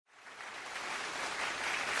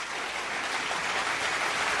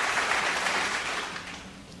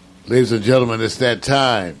Ladies and gentlemen, it's that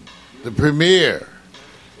time. The premiere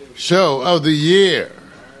show of the year.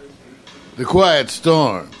 The Quiet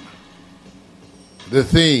Storm. The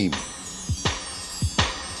theme.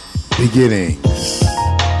 Beginnings.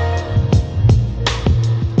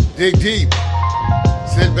 Dig deep.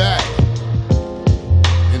 Sit back.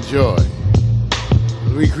 Enjoy.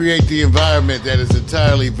 We create the environment that is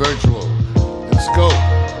entirely virtual in scope,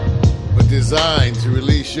 but designed to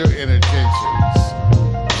release your inner tensions.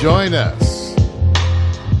 Join us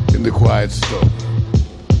in the Quiet Storm.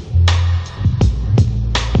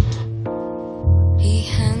 He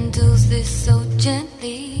handles this so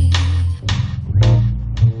gently.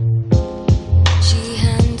 She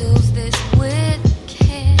handles this with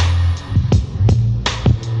care.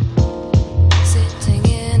 Sitting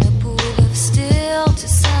in a pool of still to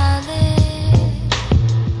silence,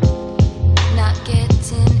 not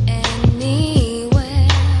getting anywhere.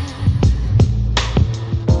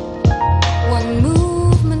 One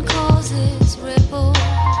movement causes ripples,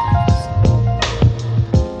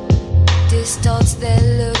 distorts their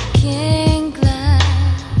looking glass.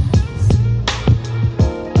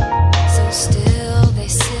 So still they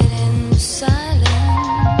sit in silence,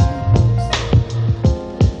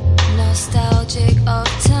 nostalgic of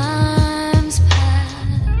times past.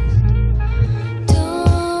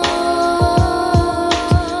 Don't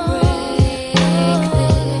break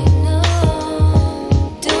this, no.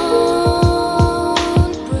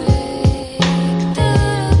 Don't break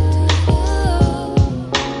this.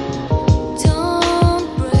 Don't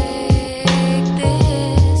break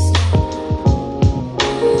this.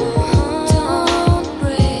 Don't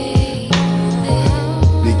break this.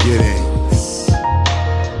 Beginnings.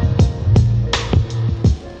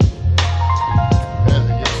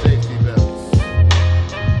 Fasten your safety belts.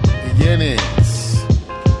 Beginnings.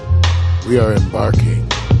 We are embarking.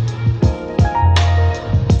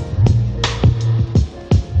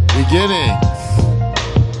 Beginnings.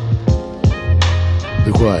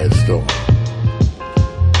 The Quiet Storm.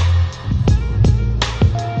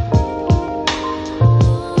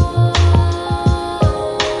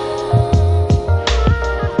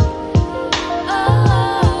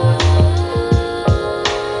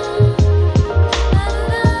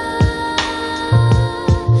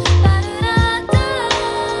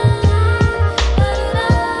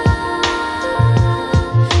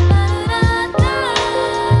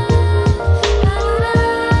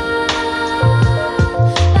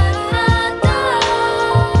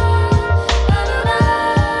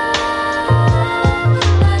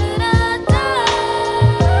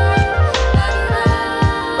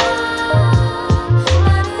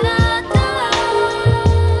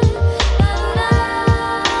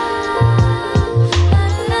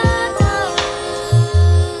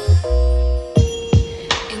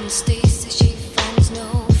 In stasis she finds no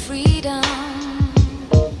freedom.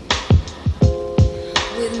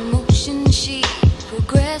 With motion she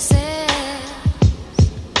progresses.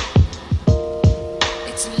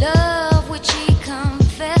 It's love which he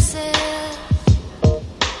confesses,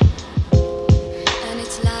 and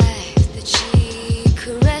it's life that she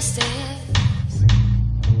caresses.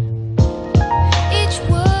 Each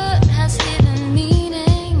word has hidden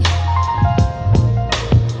meaning.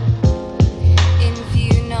 In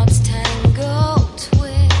few knots tango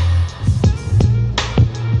twists.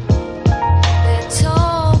 They're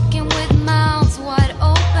talking with mouths wide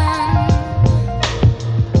open.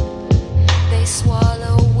 They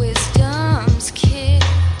swallow wisdom's kiss.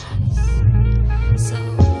 So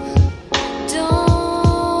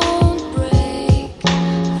don't break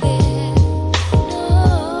this. No,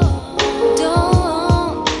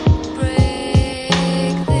 don't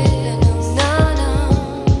break this. No, no.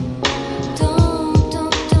 Don't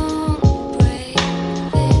break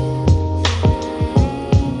this.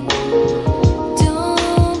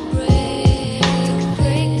 Don't break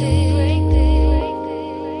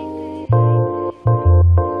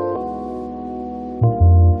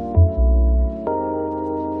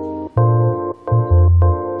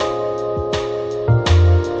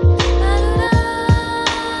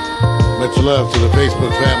Much love to the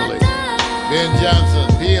Facebook family. Ben Johnson,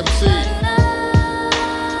 PMC.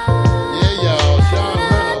 Yeah, y'all. Sean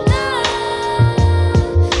Reynolds.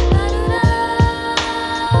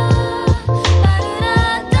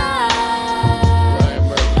 Ryan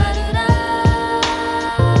Murphy.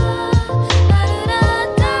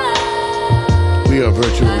 We are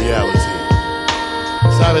virtual reality.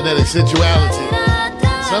 Cybernetic sensuality.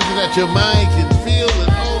 Something that your mind can feel and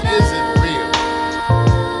know isn't real.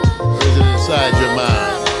 Or is it inside your mind?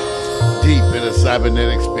 Deep in a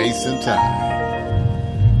cybernetic space and time.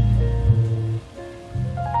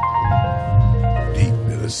 Deep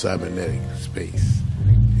in a this cybernetic space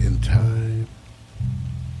in time.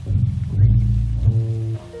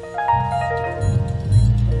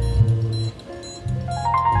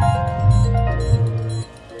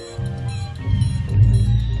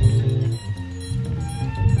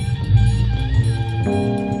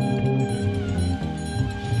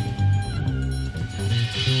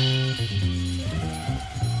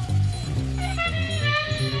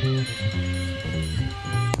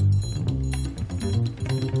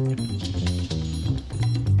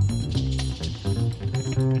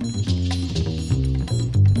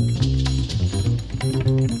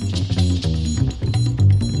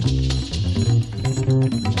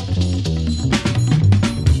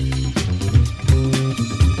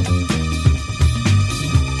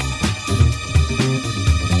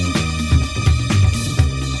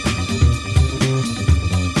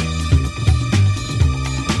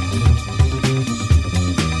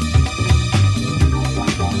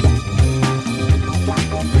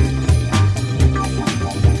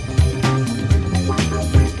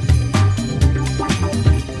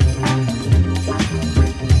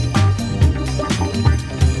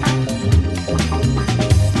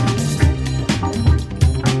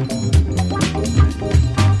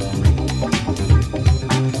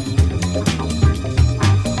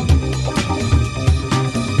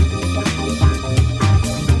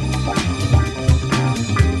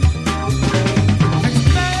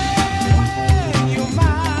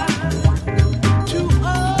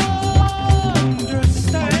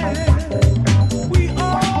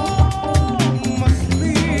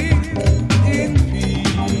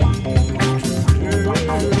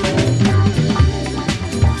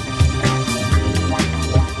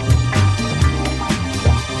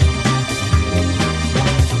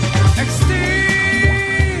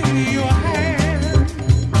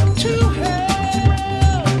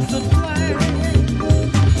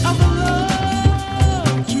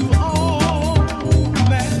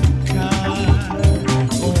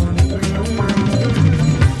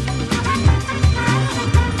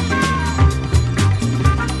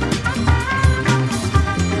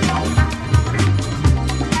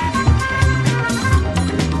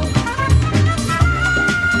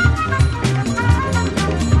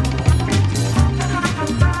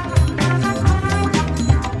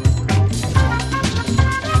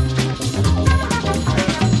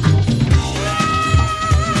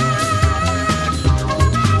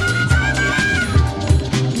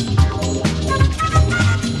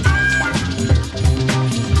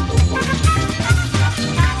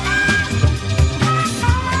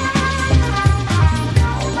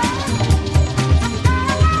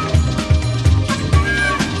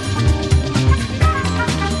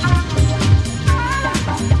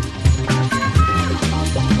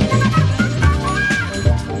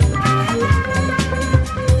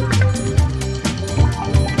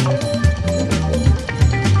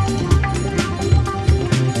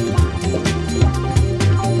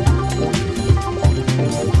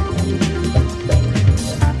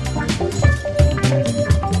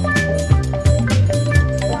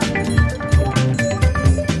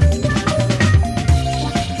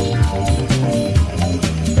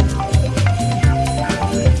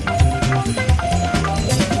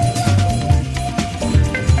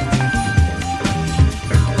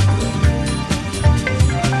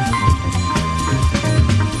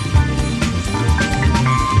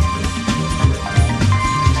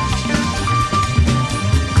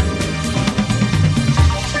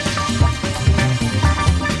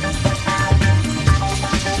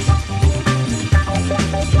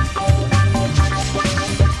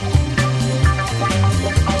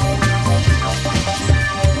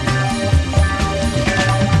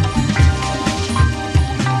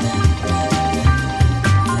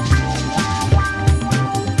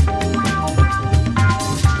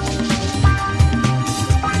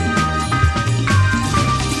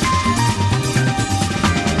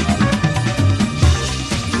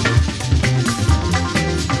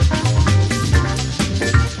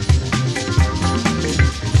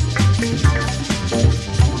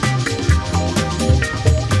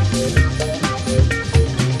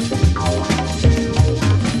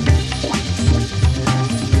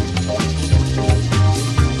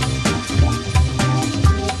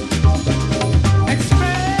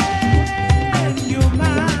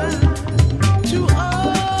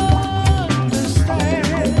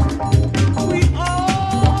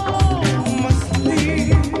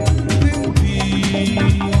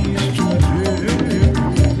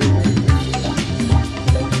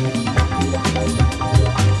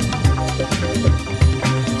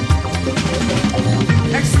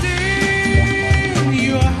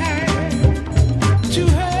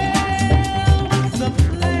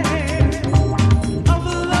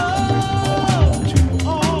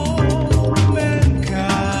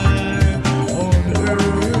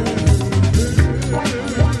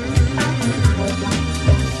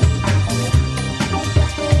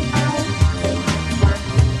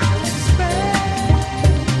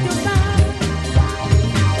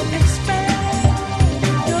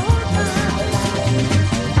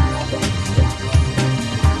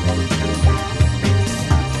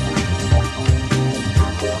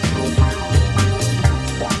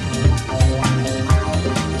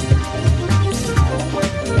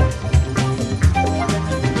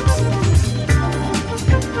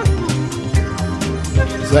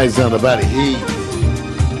 Sights on the body heat.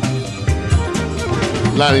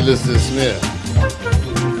 Lonnie Liston Smith.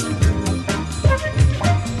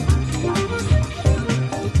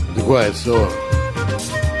 The Quiet Storm.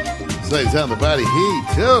 Sights on the body heat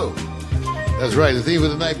too. That's right. The theme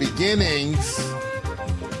of the night, beginnings.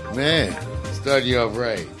 Man, starting you off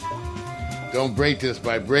right. Don't Break This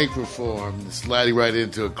by Break Reform. Sliding right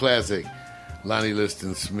into a classic, Lonnie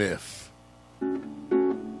Liston Smith.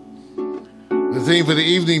 The theme for the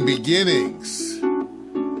evening, beginnings.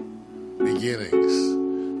 Beginnings.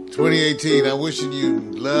 2018, I'm wishing you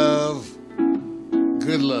love,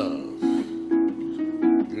 good love.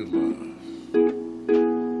 Good love.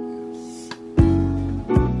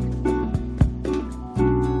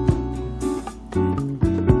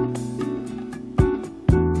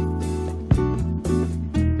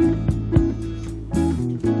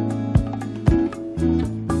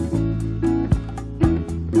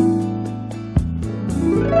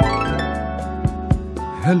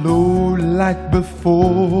 Hello, like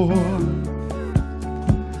before.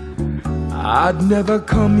 I'd never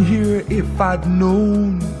come here if I'd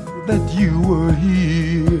known that you were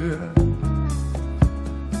here.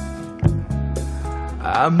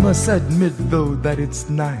 I must admit though that it's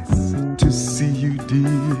nice to see you,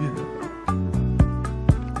 dear.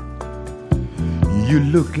 You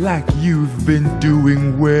look like you've been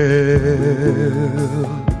doing well.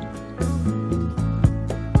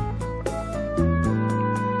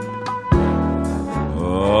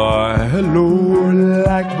 Hello,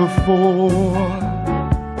 like before.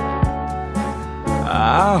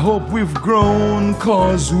 I hope we've grown,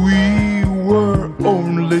 'cause we were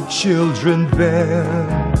only children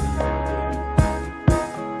then.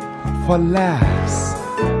 For laughs,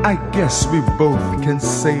 I guess we both can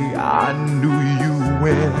say I knew you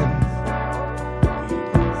when.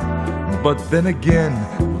 But then again,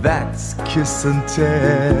 that's kiss and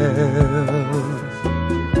tell.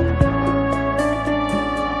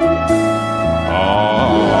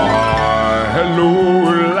 Hello,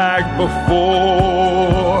 like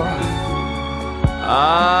before.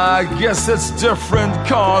 I guess it's different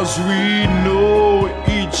 'cause we know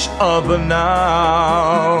each other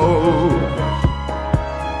now.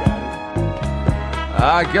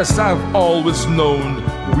 I guess I've always known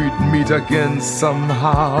we'd meet again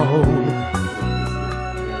somehow.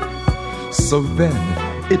 So then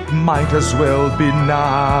it might as well be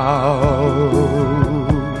now.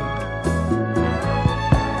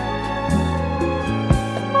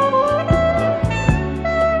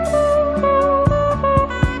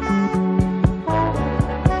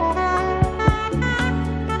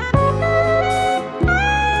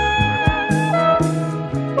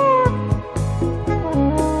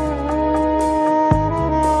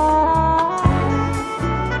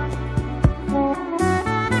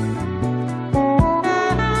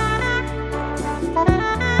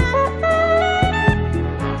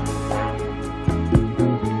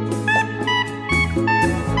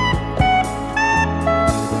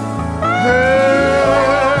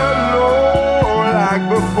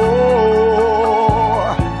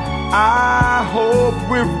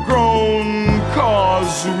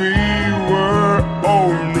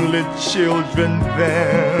 Children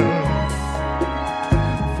then.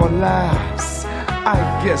 For laughs, I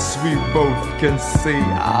guess we both can say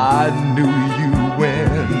I knew you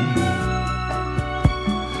when.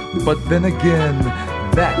 But then again,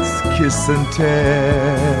 that's kiss and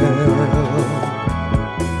tell.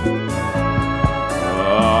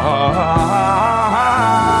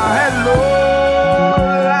 Hello,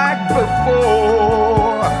 like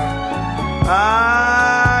before.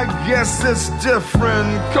 I guess it's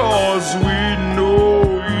different 'cause we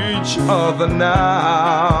know each other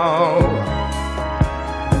now.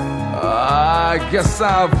 I guess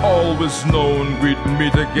I've always known we'd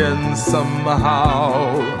meet again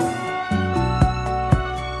somehow.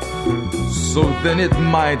 So then it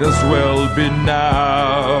might as well be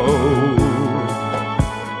now.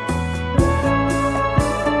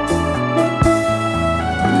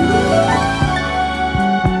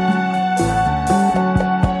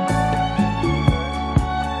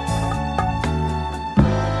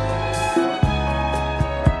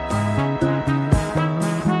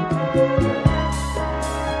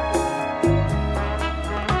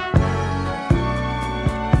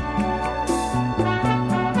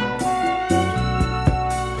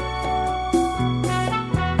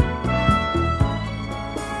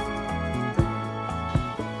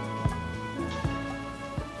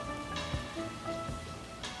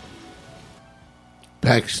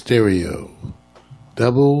 Pack Stereo.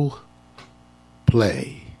 Double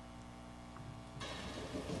play.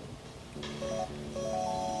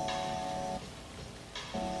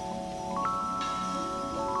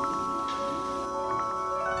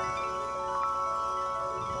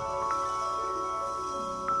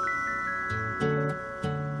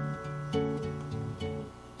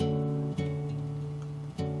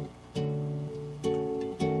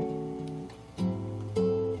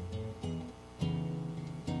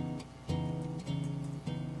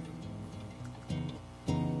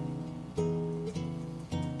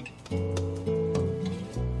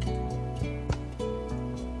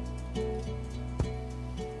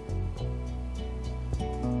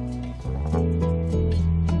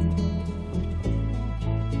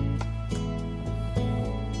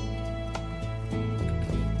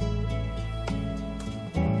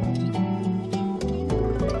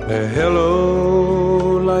 A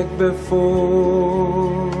hello like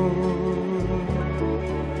before.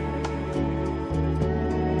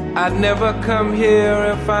 I'd never come here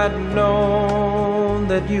if I'd known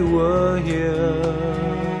that you were here.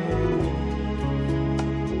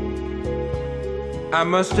 I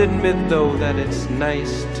must admit though that it's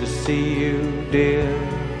nice to see you, dear.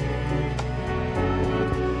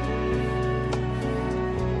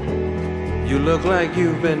 You look like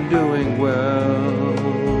you've been doing well.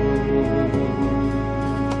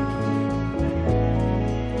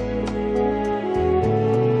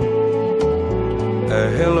 A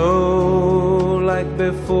hello like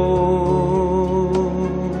before.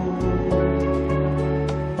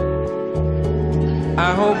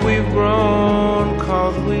 I hope we've grown,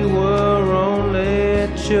 'cause we were only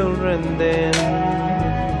children then.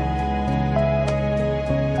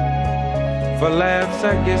 For laughs,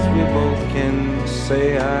 I guess we both can say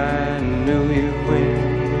I knew you when.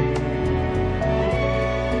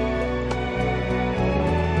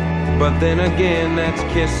 But then again, that's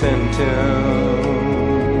kiss and tell.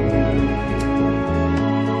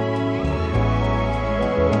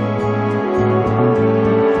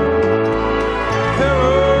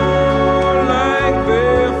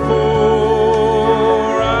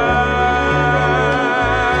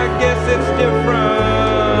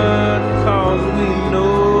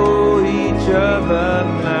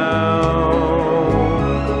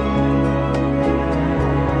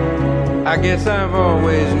 I guess I've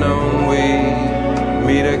always known we'd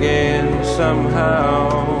meet again somehow.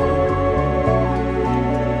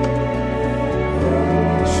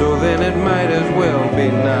 So then it might as well be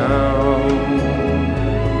now.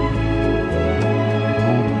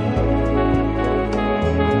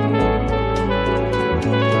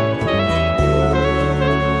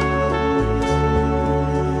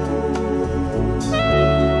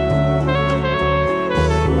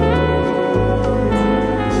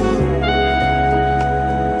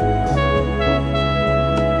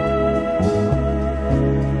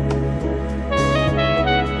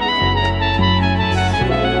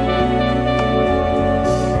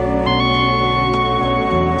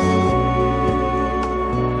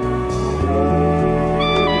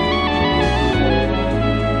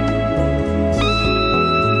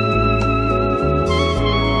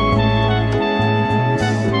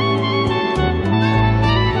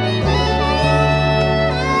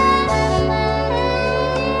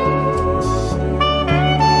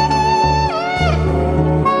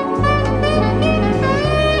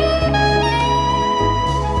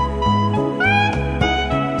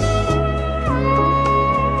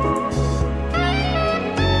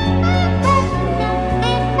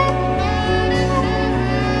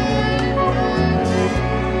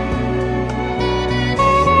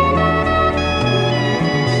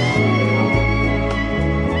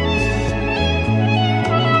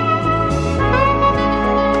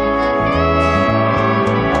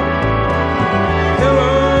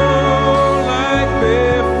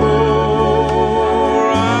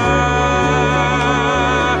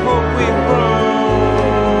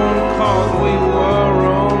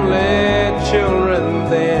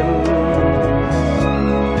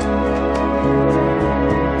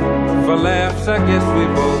 I guess we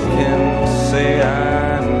both can say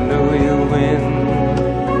I knew you when.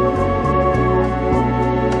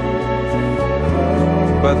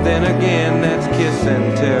 But then again, that's kiss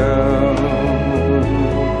and tell.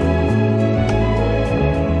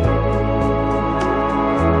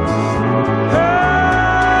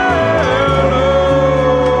 Hello,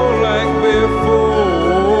 like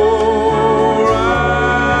before.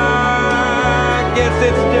 I guess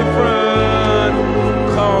it's different,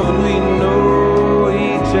 'cause we know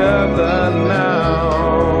each other now.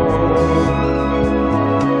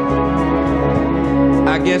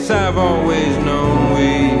 I guess I've always known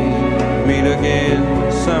we'd meet again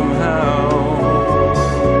somehow.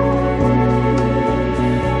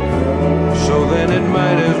 So then it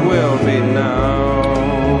might as well be now.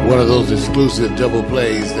 One of those exclusive double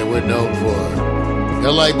plays that we're known for.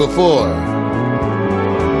 Hell Like Before.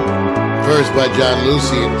 First by John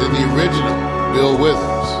Lucy and then the original, Bill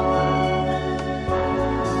Withers.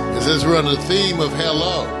 Since we're on the theme of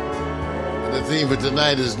hello, and the theme for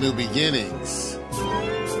tonight is new beginnings,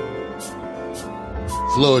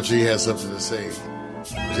 Floetry has something to say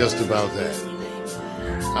just about that.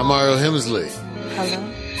 I'm Mario Hemsley. Hello.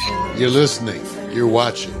 You're listening, you're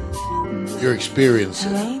watching, you're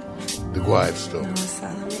experiencing The Quiet Storm. What's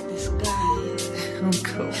up? I'm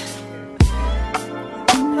cool.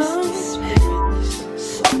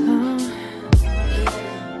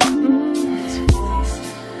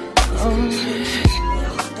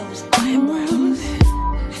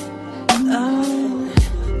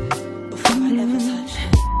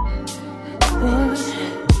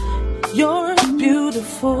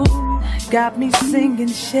 got me singing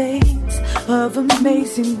shades of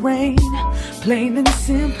amazing rain. Plain and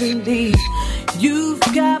simply, you've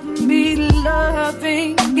got me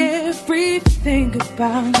loving everything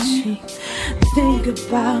about you. Think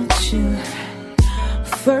about you.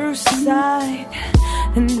 First sight,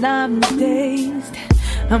 and I'm dazed.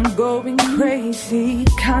 I'm going crazy,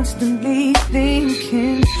 constantly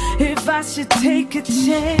thinking if I should take a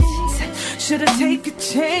chance. Should I take a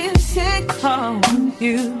chance and call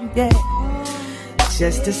you, yeah?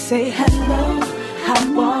 Just to say hello,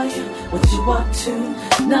 how are you? What you up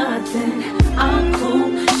to? Nothing, I'm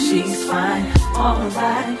cool, she's fine,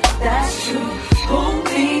 alright, that's true. Who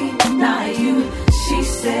me, not you? She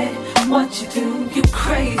said, what you do, you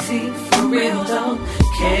crazy, for real though.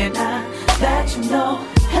 Can I let you know?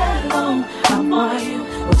 Hello, how are you?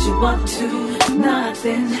 What you up to?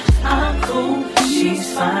 Nothing, I'm cool,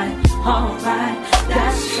 she's fine, alright,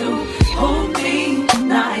 that's true. Who me,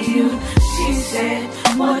 not you? She said,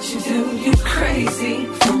 what you do, you crazy,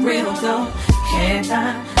 for real though. Can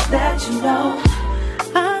I let you know?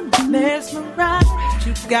 I'm mesmerized,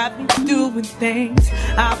 you got me doing things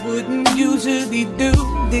I wouldn't usually do.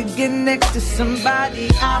 To get next to somebody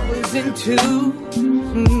I was into.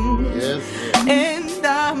 Yes. And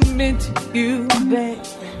I'm into you, babe.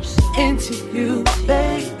 Into you,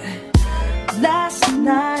 babe. Last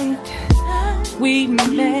night we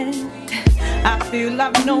met. I feel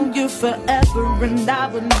I've known you forever, and I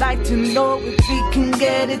would like to know if we can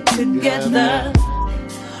get it together.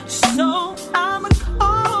 So I'ma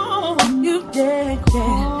call you, yeah.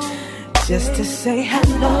 Just to say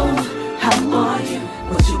hello, how are you?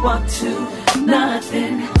 What you up to?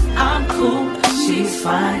 Nothing, I'm cool, she's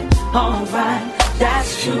fine, alright,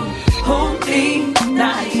 that's true. Who me,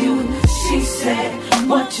 not you? She said,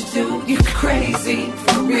 what you do, you crazy,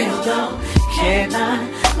 for real though. Can I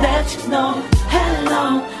let you know?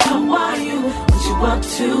 Hello, how are you? What you up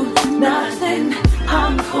to? Nothing,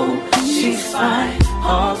 I'm cool, she's fine,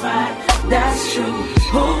 alright, that's true.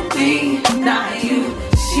 Who me, not you?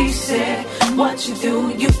 She said, what you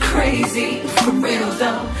do, you crazy, for real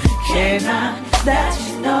though. Can I let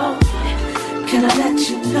you know? Can I let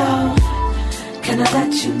you know? Can I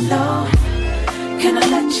let you know? Can I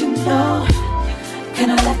let you know? Can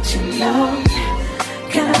I let you know?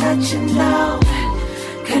 Can I let you know?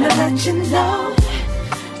 Can I let you know?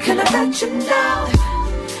 Can I let you know?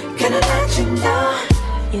 Can I let you know?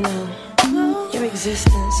 You know, your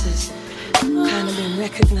existence has kind of been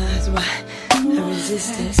recognized by a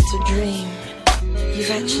resistance to dream.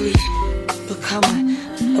 You've actually become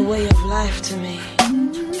a way of life to me,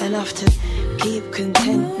 enough to keep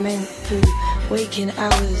contentment through waking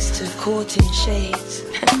hours to courting shades.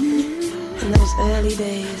 In those early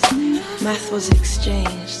days, math was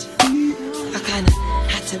exchanged. I kinda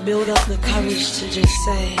had to build up the courage to just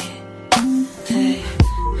say, hey,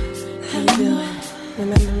 how you doing?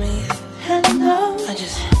 Remember me? Hello, I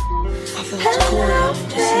felt cool and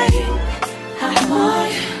just say, how are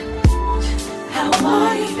you? How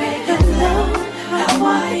are you, babe? Hello, how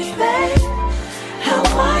are you, babe? How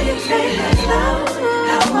are you, babe? Hello,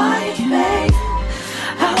 how are you, babe?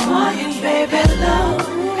 How are you, babe? Hello,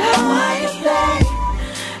 how are you, babe?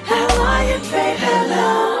 How are you, babe? Hello.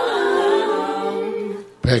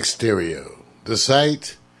 Peck Stereo, the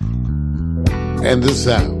sight and the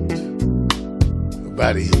sound of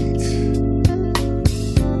Body Heat.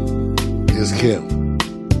 Here's Kim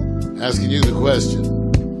asking you the question,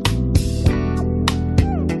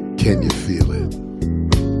 can you feel it?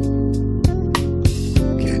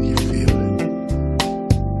 Can you feel it?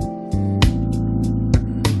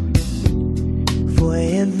 For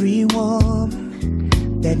every woman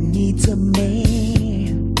that needs a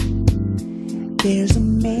man, there's a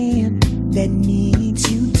man that needs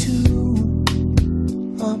you too,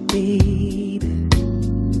 oh baby.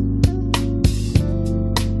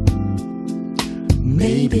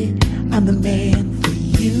 Maybe I'm the man for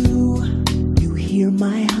you. You hear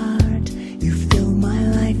my heart, you fill my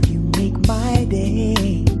life, you make my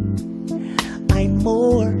day. I'm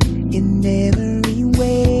more in every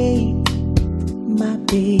way, my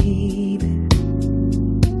baby.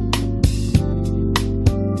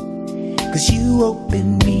 'Cause you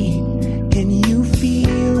open me, can you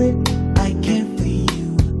feel it? I care for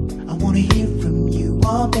you, I wanna hear from you.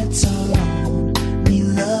 All bets are on me,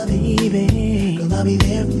 love, baby. Girl, I'll be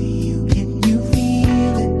there for you, can you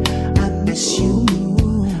feel it? I miss you,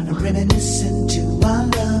 I'm reminiscing too. Our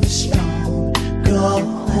love is strong, girl,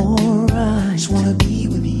 alright. Just wanna be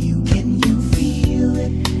with you, can you feel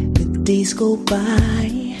it? The days go by,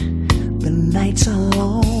 the nights are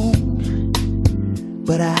long,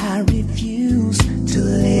 but I refuse to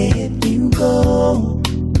let you go.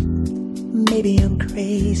 maybe I'm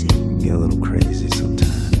crazy. Get a little crazy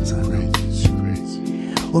sometimes, I know. It's crazy.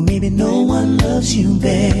 Or maybe no one loves you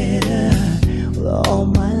better. With all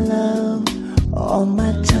my love, all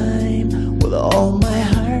my time, with all my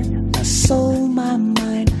heart, my soul, my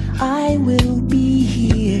mind, I will be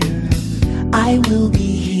here. I will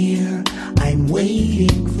be here. I'm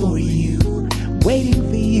waiting for you,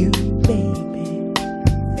 baby,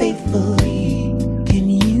 faithfully. Can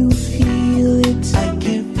you feel it? I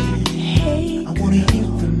can feel it. Hey, I wanna hear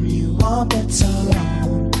from you. All bets are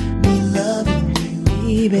on me loving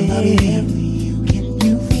you, baby. Loving you. Can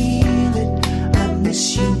you feel it? I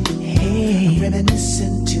miss you. Hey, I'm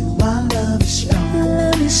reminiscing to our love is strong.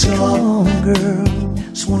 Love is strong, girl.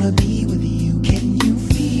 Just wanna be with you. Can you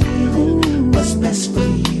feel it? What's best for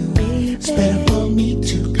you? It's better for me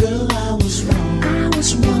too, girl. I was wrong. I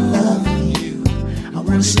was wrong. Loving you. I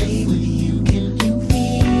wanna stay with you. Can you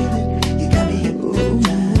feel it? You got me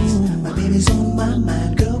hypnotized. My baby's on my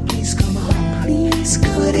mind, girl. Please come home. Please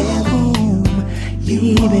come home,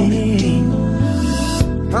 you baby.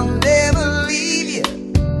 I'll never leave you,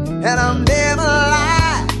 and I'll never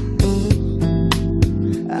lie.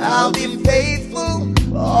 I'll be faithful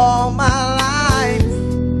all my life.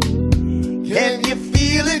 Can you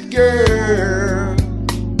feel it, girl?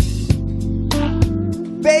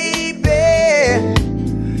 Baby,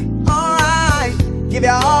 alright. Give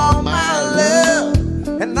you all my love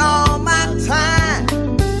and all my time.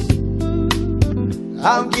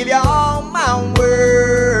 I'll give you all my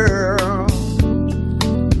world.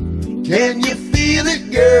 Can you feel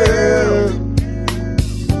it, girl?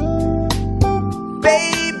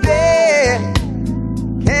 Baby,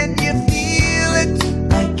 can you feel it?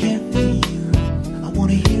 I can feel you. I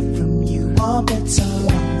wanna hear from you. All bets are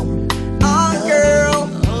on. Oh, girl,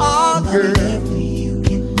 oh, girl. Can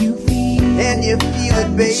you feel it? Can you feel it,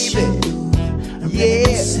 baby? Yeah.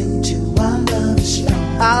 Listen to our love is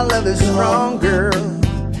strong. Our love is strong, girl.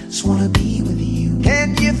 Just wanna be with you.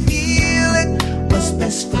 Can you feel it? What's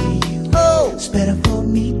best for you? Oh, it's better for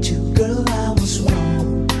me too, girl. I was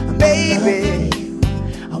wrong, baby.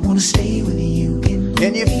 I wanna stay with you.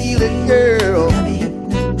 Can you feel it, girl? Got me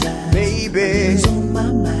hypnotized. Baby, it's on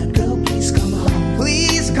my mind, girl. Please come home.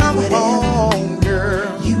 Please come home,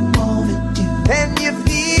 girl. You wanna do? Can you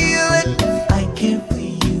feel it? I care for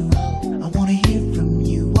you. I wanna hear from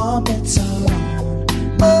you. All bets are on.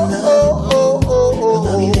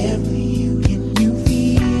 I'll be there for you. Can you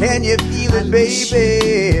feel it? Can you feel it,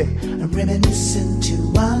 baby? I'm reminiscing to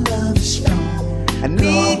our love is strong. I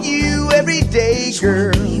need you every day,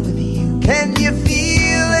 girl. Can you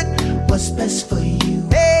feel it? What's best for you?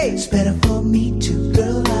 Hey, it's better for me too,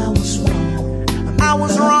 girl. I was wrong. I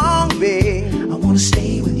was wrong, babe. I wanna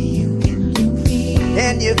stay with you. Can you feel it?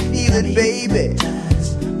 Can you feel it, baby?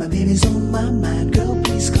 My baby's on my mind, girl.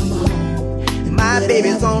 Please come home. My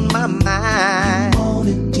baby's on my mind.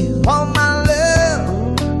 All my love,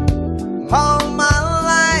 all my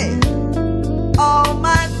life, all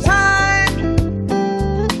my time,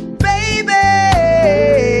 baby.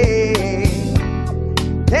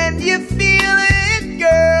 Can you feel it,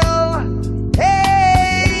 girl?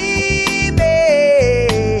 Hey,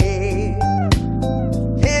 baby.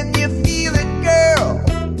 Can you feel it, girl?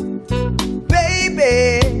 Baby,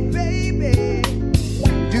 baby.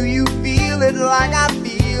 Do you feel it like I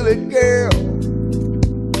feel it, girl?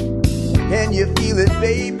 Can you feel it,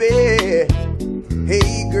 baby?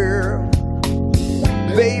 Hey, girl.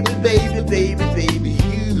 Baby, baby, baby, baby,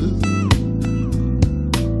 you.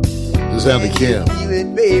 The sound of Kim. Feel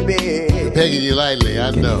it, baby. We're pegging you lightly,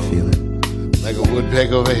 I know. Feel it. Like a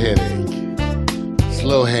woodpeck over a headache.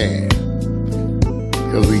 Slow hand.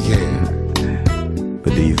 Because we can.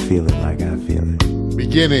 But do you feel it like I feel it?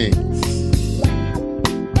 Beginnings.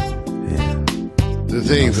 Yeah. The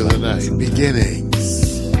theme for the night. Beginnings.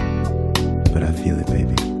 But I feel it,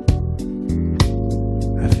 baby.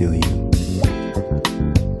 I feel you.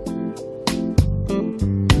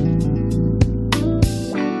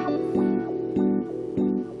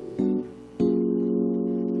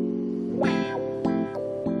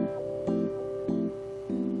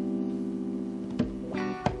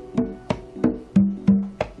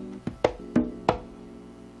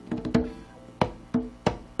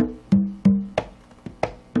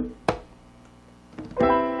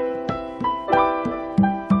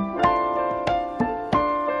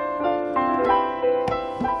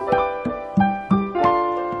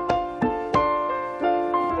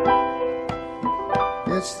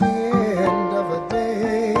 It's the end of a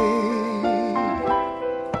day,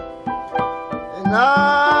 and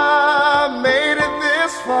I made it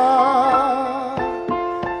this far.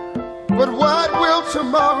 But what will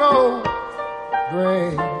tomorrow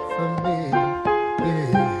bring for me?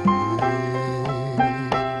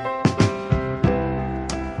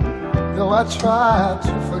 I try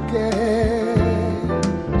to forget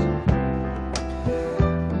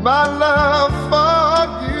my love for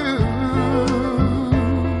you,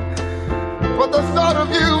 but the thought of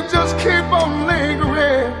you just keep on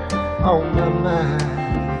lingering on my mind.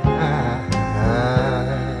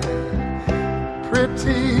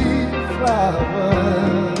 Pretty flower,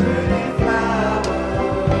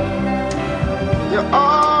 you're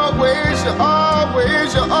always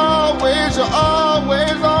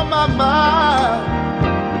on my mind.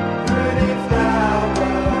 Pretty flower,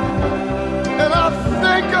 and I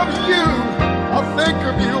think of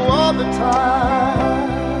you all the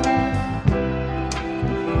time.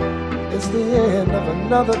 It's the end of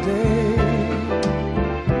another day,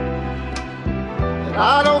 and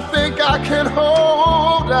I don't think I can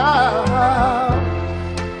hold out,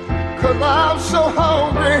 'cause I'm so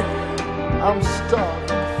hungry, I'm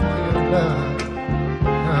starving for your love.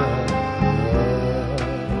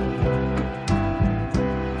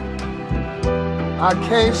 I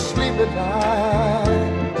can't sleep at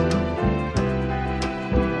night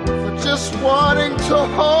for just wanting to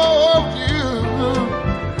hold you.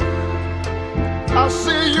 I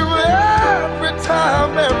see you every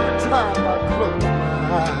time I close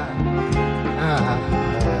my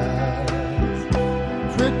eyes.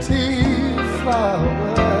 Pretty flower,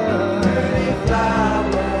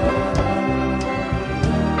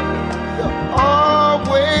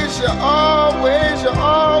 you're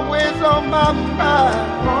always on my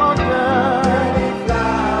mind, oh girl.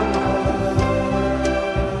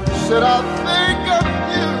 Said I think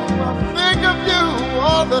of you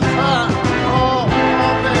all the time, oh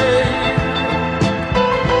baby.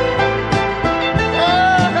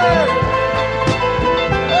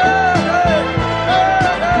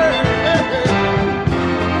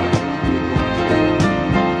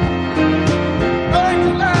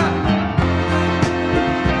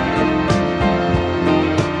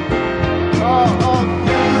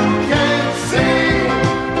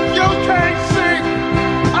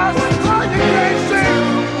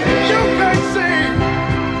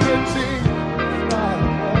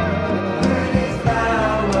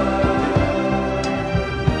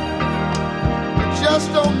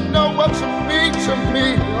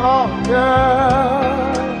 Oh, girl,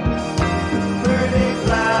 pretty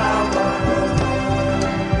flower,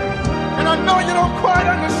 and I know you don't quite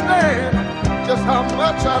understand just how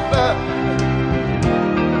much I love you.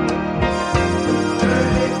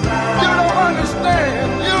 You don't understand.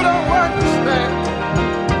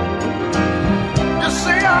 You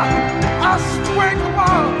see, I swing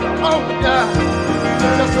around, oh yeah,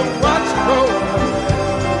 just to watch you go.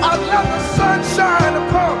 I love the sunshine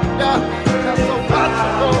upon you.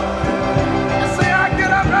 You see, I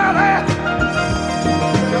get up early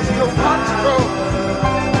just to watch you go.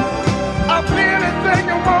 I'll be anything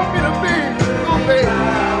you want me to be, ooh, baby.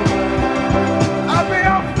 I'll be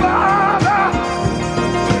your father.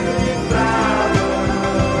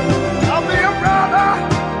 I'll be your brother.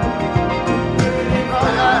 Oh,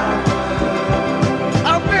 yeah.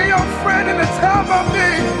 I'll be your friend in the time of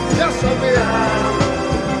need. Yes, I will.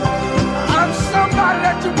 I'm somebody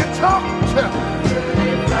that you can talk to.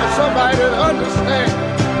 Somebody that understands.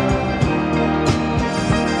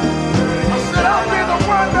 I said I'll be the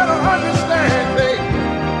one that'll understand, baby.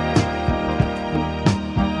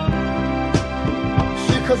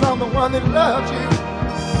 See, 'cause I'm the one that loves you.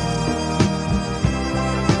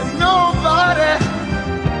 And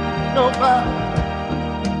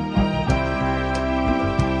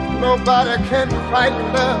nobody can quite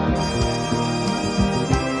love you.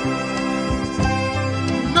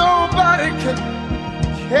 Nobody can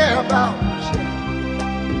care about you.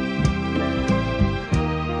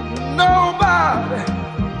 Nobody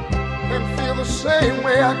can feel the same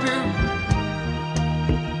way I do.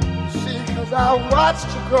 See, 'cause I watched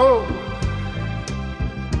you grow.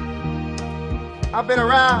 I've been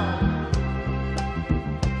around.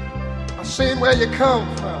 I've seen where you come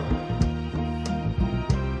from,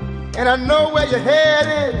 and I know where you're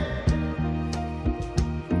headed.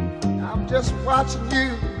 I'm just watching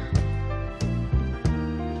you.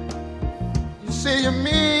 See, you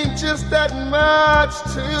mean just that much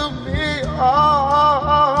to me,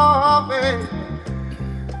 oh, baby.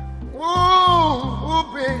 Ooh,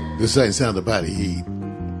 baby. This ain't Sound of Body Heat.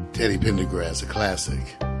 Teddy Pendergrass, a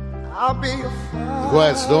classic. I'll be your father. The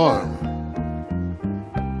Quiet Storm.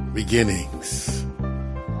 Beginnings.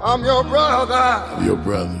 I'm your brother. I'm your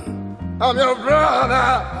brother. I'm your brother.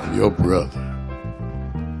 I'm your brother.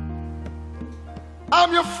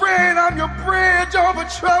 I'm your friend. I'm your bridge over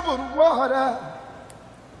troubled water.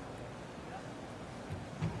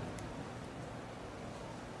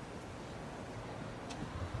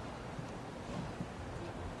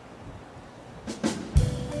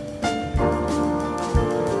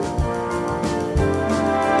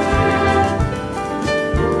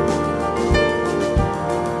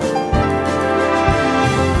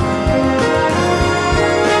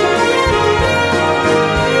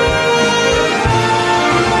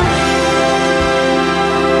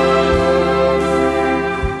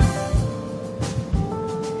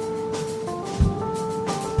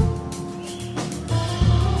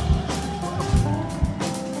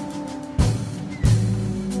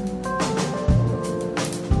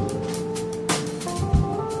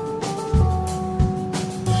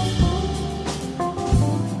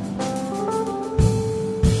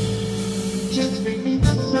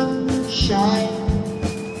 shine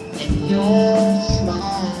in your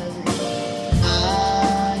smile.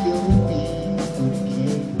 I'll be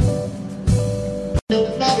okay. No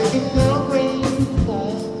matter if the rain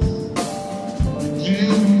falls, you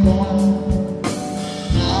are.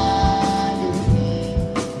 I'll be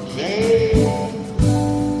okay.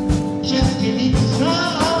 Just give me the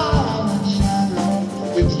sunshine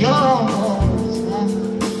with your smile.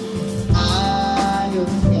 I'll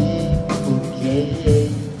be okay.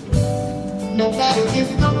 No matter if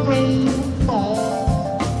the rain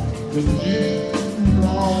falls, with you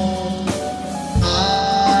alone,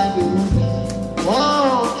 I will be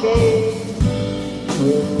okay.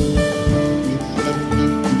 Oh, it's gonna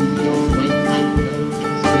be alright. I know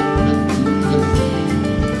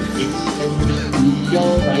it's gonna be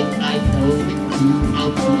alright. I know with you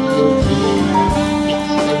I'll be okay. It's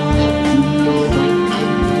gonna be alright. I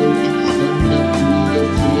know it's gonna be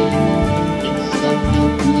okay. It's gonna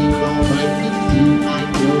be alright with you. I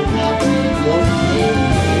know I'll be okay.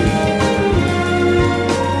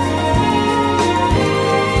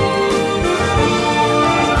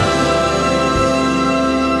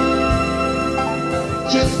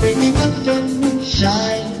 Just bring me the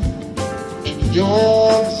sunshine in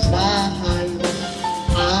your smile.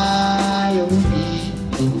 I'll be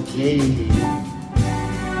okay.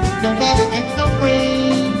 No matter if the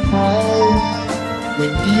rain falls,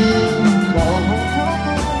 when you fall,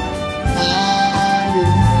 I'll be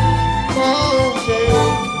okay.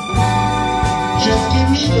 Just give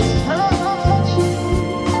me the touch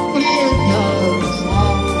with your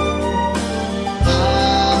smile.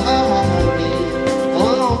 I'll be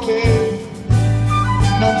okay.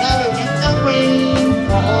 No matter if the rain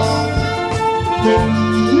falls, when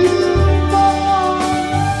you fall,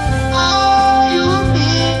 I'll be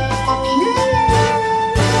okay.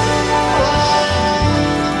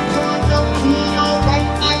 It's gonna be alright.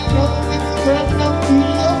 I know it's gonna be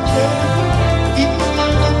okay. It's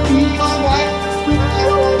gonna be alright with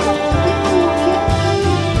you.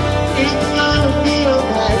 It's gonna be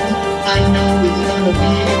alright. I know it's gonna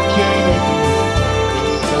be okay.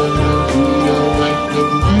 It's gonna be alright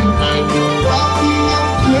with you. I know I'll be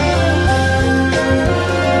okay.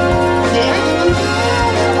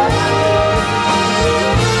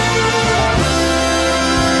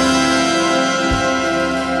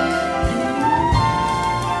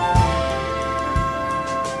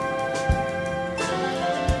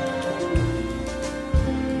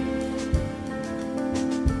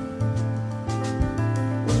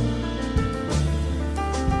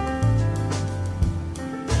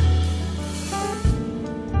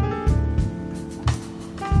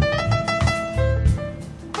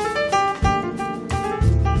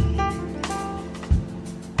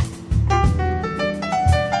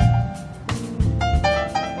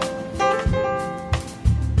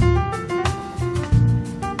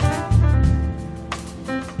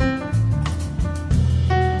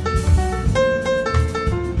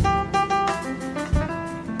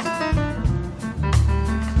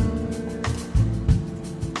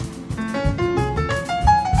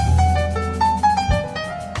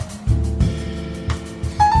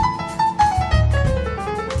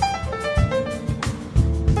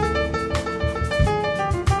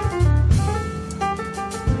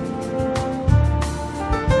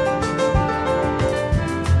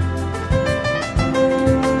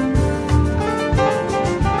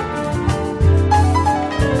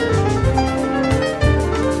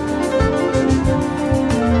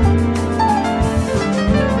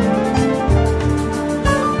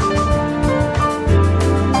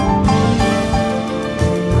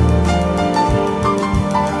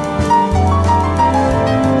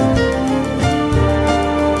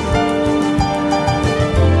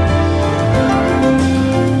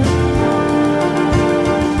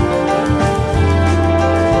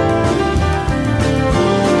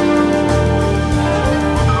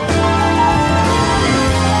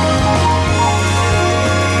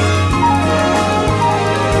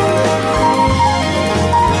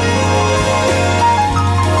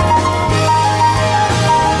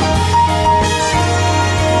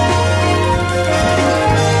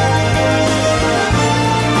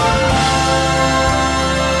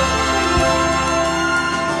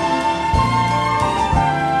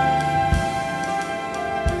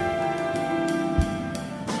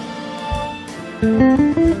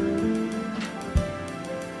 Thank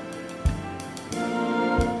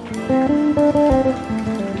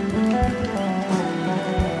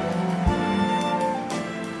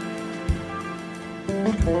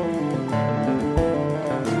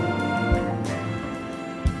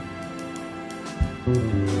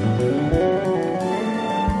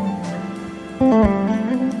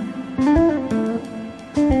you.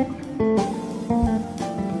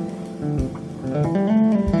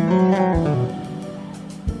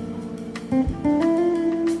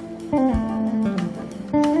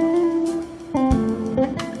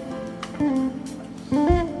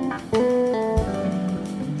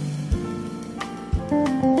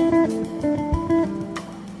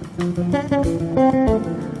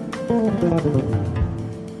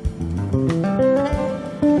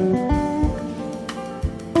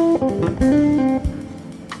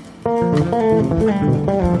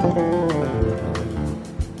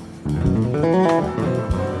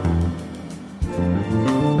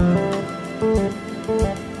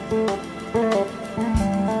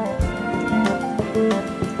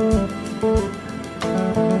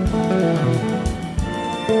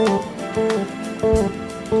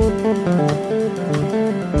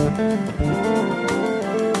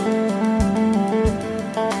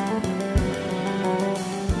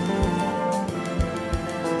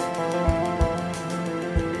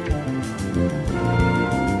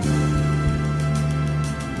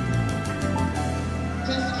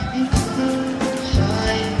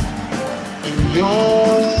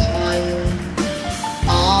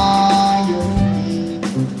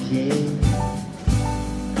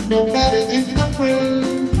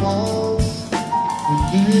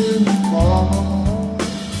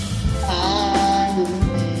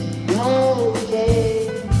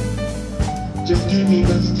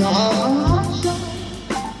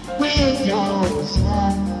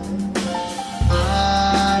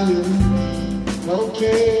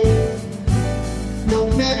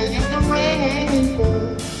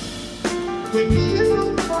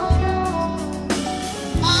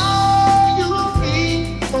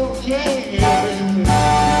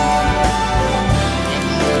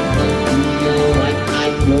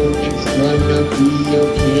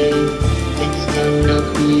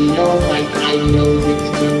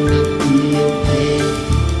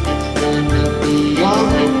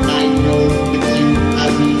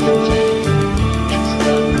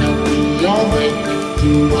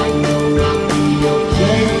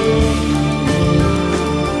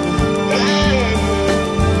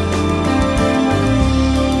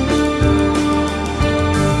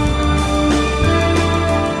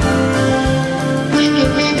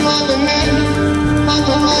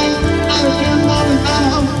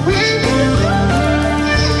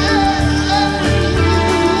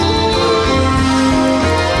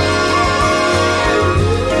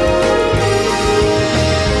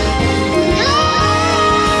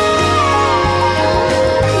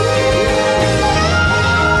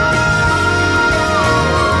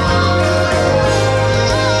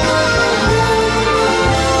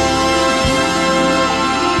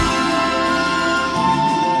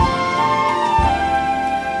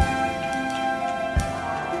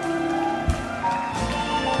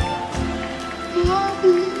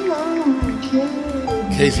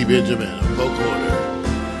 Casey Benjamin of Low Corner.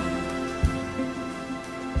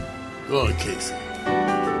 Go on, Casey.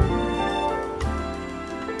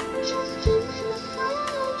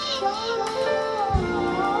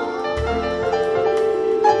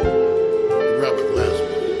 Grab a glass.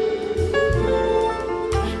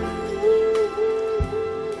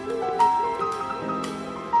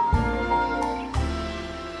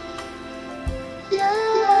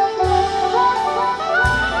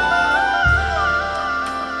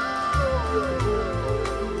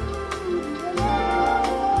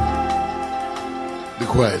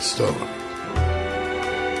 Quiet Storm.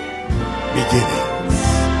 Beginnings.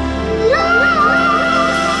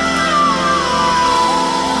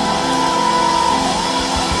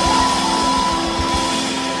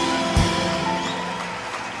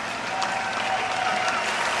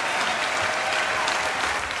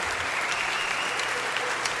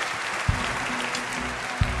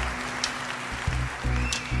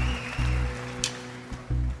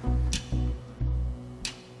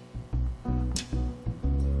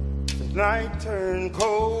 Night turned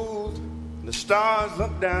cold, and the stars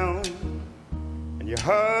look down, and you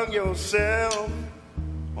hug yourself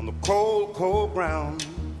on the cold, cold ground.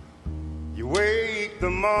 You wake the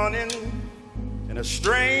morning in a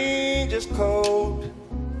stranger's cold,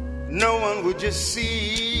 no one would just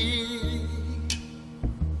see.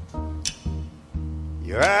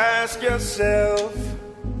 You ask yourself,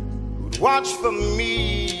 who'd watch for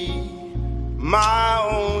me, my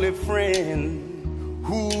only friend?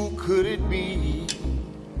 Who could it be?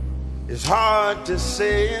 It's hard to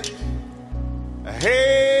say it, I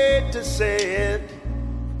hate to say it,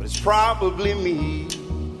 but it's probably me.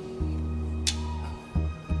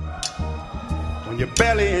 When your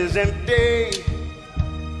belly is empty,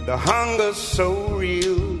 the hunger's so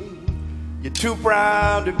real, you're too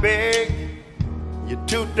proud to beg, you're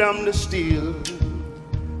too dumb to steal.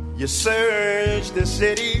 You search the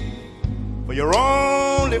city for your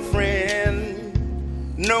only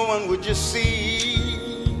friend, no one would you see.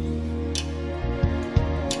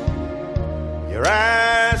 You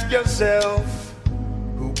ask yourself,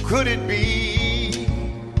 who could it be?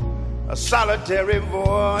 A solitary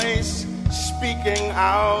voice speaking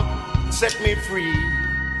out, set me free.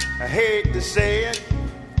 I hate to say it,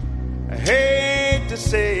 I hate to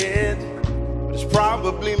say it, but it's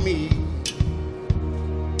probably me.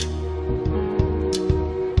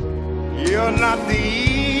 You're not the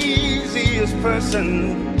easiest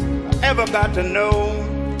person I ever got to know,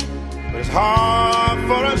 but it's hard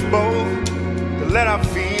for us both to let our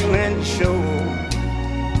feelings show.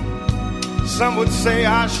 Some would say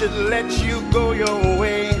I should let you go your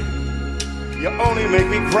way. You only make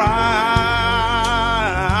me cry.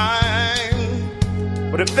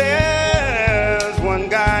 But if there's one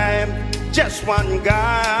guy, just one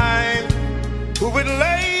guy, who would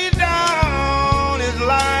lay down his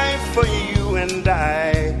life for you and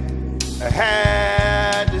I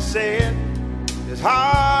had to say it. It's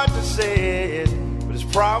hard to say it, but it's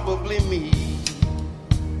probably me.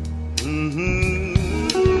 Mm-hmm.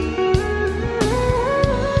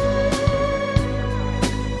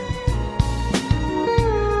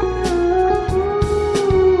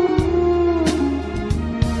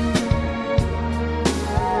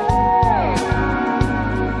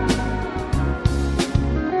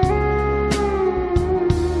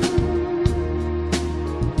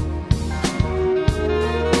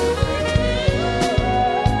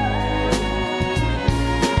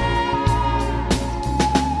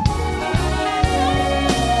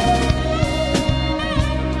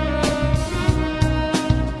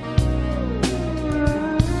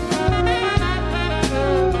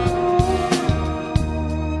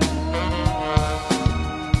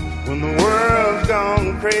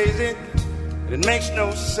 Crazy, it makes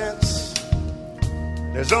no sense.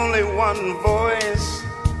 There's only one voice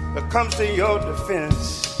that comes to your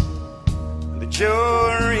defense. The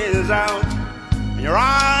jury is out, and your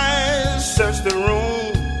eyes search the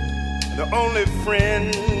room. The only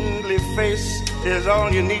friendly face is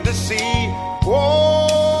all you need to see.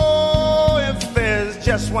 Oh, if there's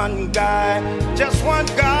just one guy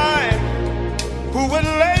who would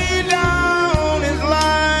lay down his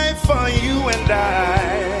life for you and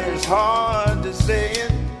I. It's hard to say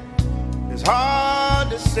it, it's hard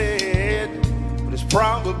to say it, but it's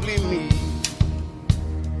probably me.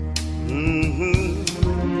 Mm-hmm.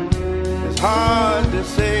 It's hard to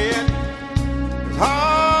say it, it's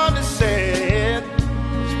hard to say it,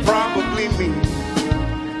 it's probably me.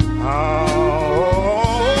 Oh,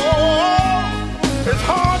 it's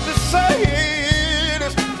hard to say it,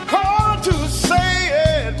 it's hard to say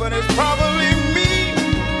it, but it's probably me.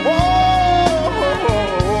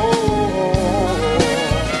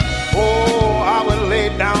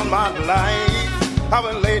 I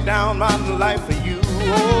would lay down my life for you.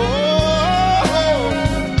 Oh,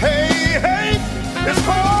 hey, hey, it's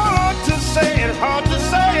hard to say it, it's hard to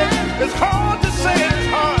say it, it's hard to say it, it's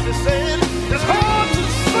hard to say it, it's hard to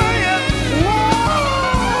say it. Whoa,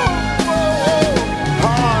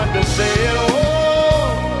 hard to say it, oh,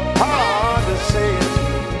 hard to say it.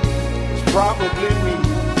 It's probably me.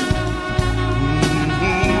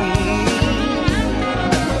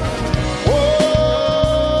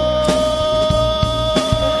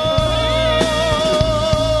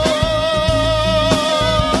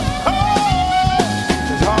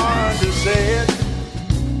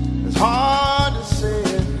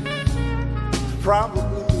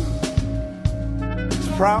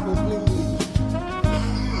 Probably me.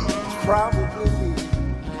 It's probably me.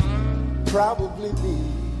 Probably me.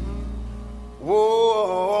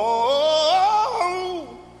 Whoa,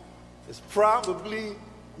 it's probably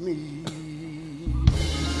me.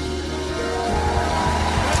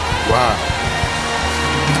 Wow.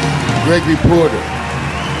 Gregory Porter,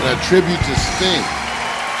 and a tribute to Sting.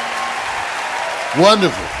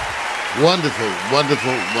 Wonderful. Wonderful,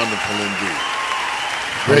 wonderful, wonderful indeed.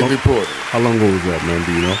 Gregory Porter. How long ago was that, man?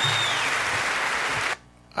 Do you know?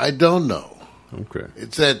 I don't know. Okay.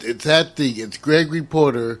 It's Gregory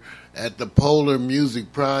Porter at the Polar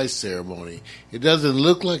Music Prize ceremony. It doesn't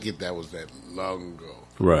look like that was that long ago.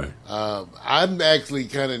 Right. I'm actually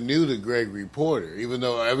kind of new to Gregory Porter, even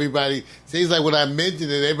though everybody seems like when I mention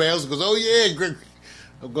it, everybody else goes, "Oh yeah, Gregory."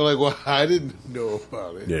 I'm going like, well, I didn't know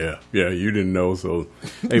about it. Yeah, you didn't know, so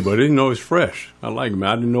hey, but I didn't know it's fresh. I like it, man.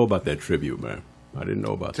 I didn't know about that tribute, man. I didn't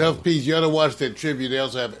know about that. Tough Piece. You ought to watch that tribute. They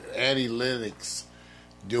also have Annie Lennox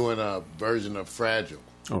doing a version of Fragile.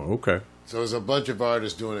 Oh, okay. So there's a bunch of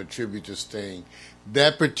artists doing a tribute to Sting.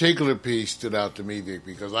 That particular piece stood out to me, Vic,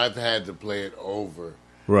 because I've had to play it over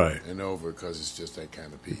Right. and over because it's just that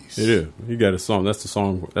kind of piece. It is. You got a song. That's the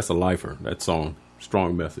song. That's a lifer. That song.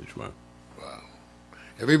 Strong message, man.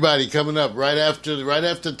 Everybody coming up right after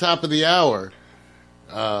the top of the hour.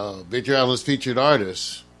 Victor Allen's featured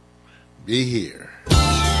artists. Be here.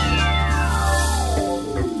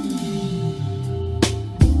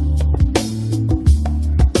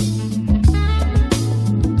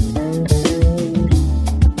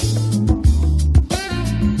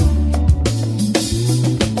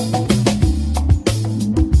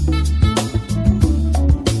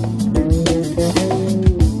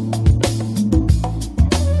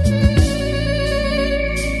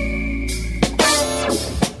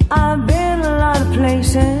 I've been a lot of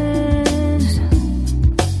places.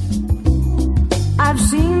 I've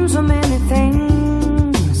seen so many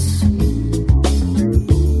things,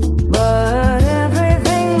 but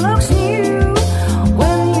everything looks new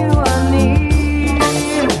when you are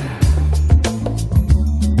near.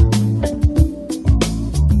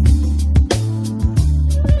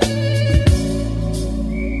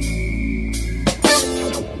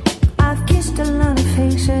 I've kissed a lot of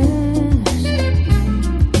faces.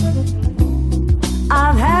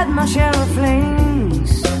 I've had my share of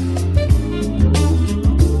flings,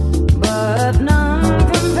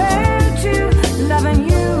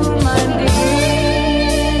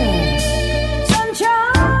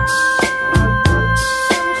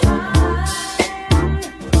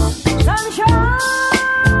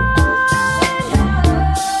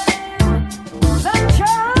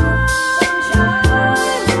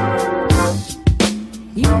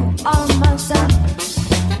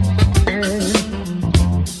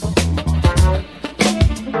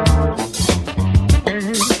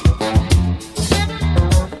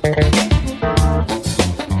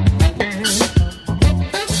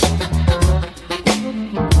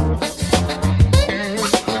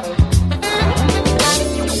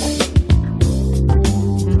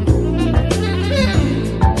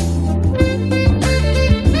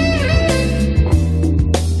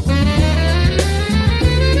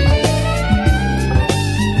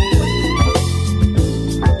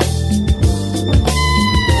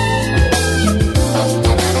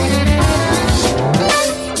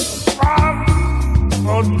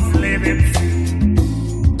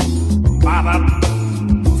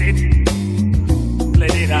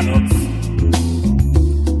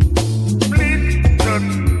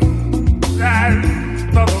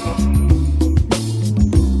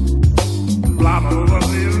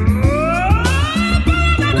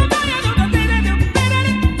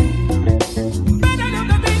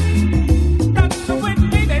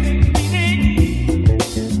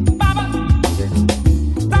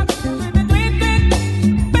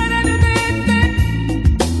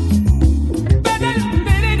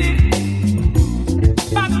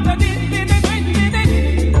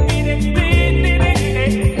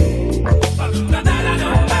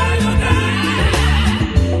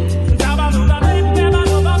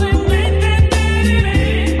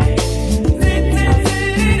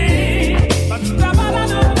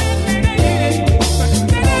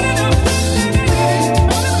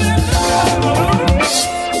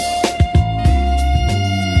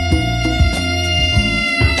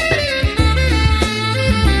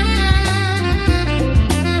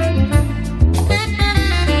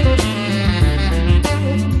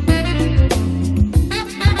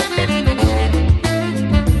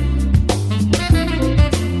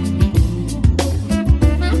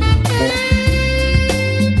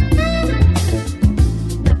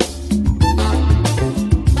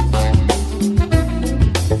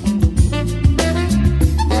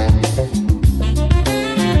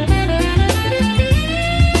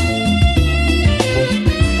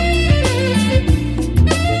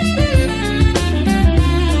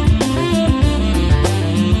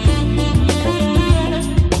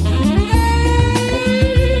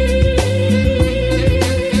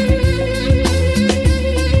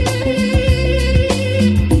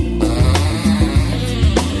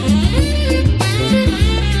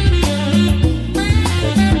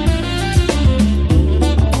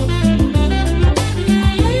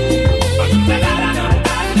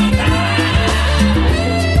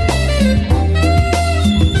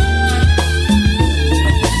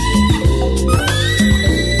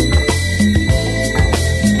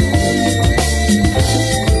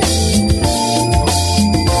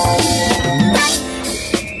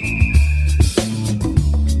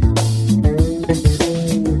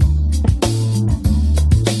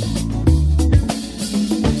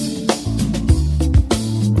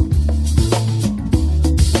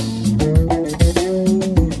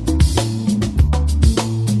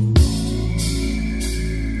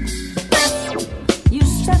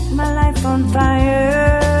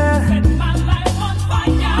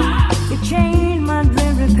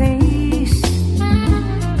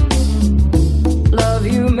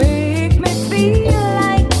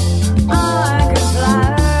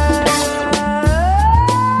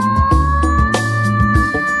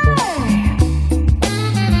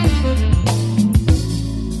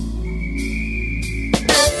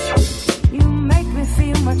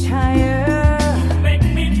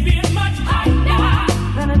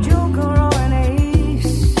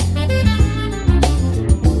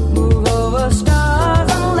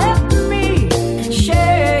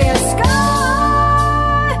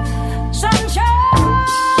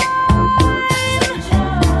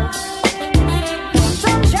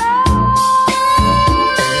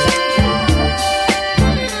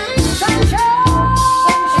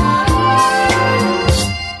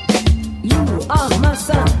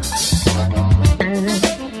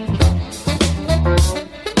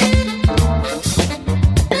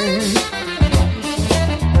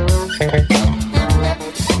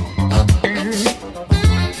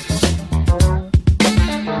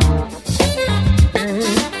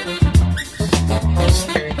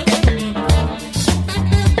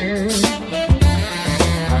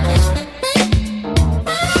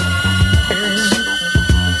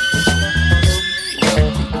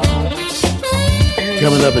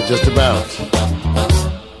 coming up in just about a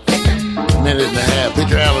minute and a half.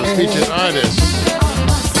 Victor Allen's featured artist.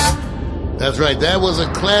 That's right, that was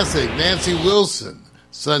a classic. Nancy Wilson,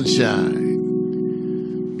 Sunshine.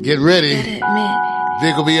 Get ready.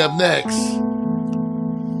 Vic will be up next.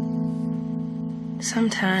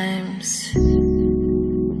 Sometimes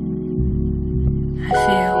I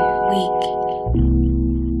feel weak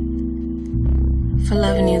for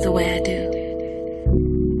loving you the way I do.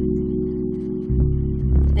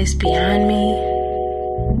 It's beyond me.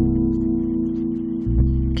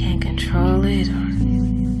 Can't control it or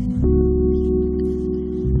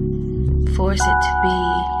force it to be,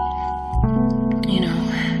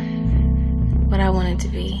 what I want it to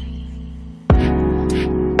be. I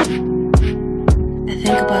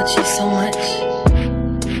think about you so much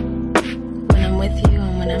when I'm with you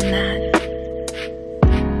and when I'm not.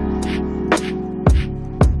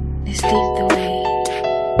 It's deep the way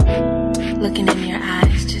looking in your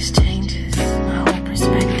eyes just changes my whole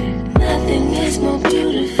perspective. Nothing is more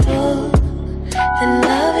beautiful than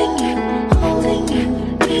loving you, holding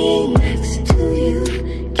you, being next to you,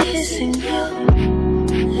 kissing your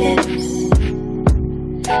lips,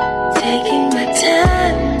 taking my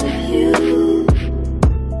time with you.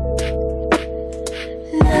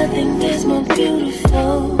 Nothing is more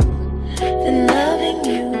beautiful than loving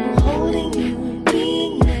you, holding you,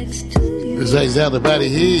 being next to you. This is how the body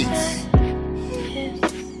heats.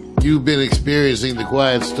 You've been experiencing the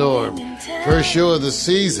Quiet Storm. First show of the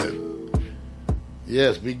season.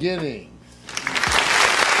 Yes, beginnings.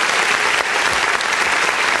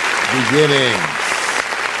 Beginnings.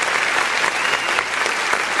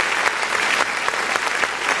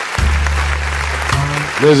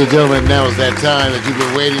 Ladies and gentlemen, now is that time that you've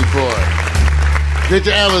been waiting for.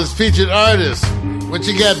 Victor Allen's featured artist. What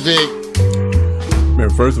you got, Vic?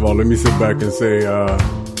 Man, first of all, let me sit back and say,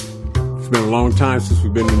 it's been a long time since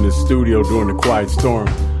we've been in the studio during the Quiet Storm.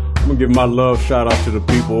 I'm going to give my love shout out to the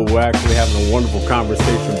people who are actually having a wonderful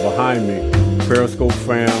conversation behind me. Periscope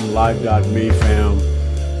fam, Live.me fam,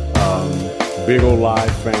 Big O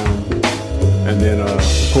Live fam, and then, of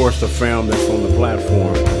course, the fam that's on the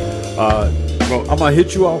platform. Well, I'm going to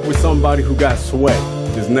hit you off with somebody who got Sway.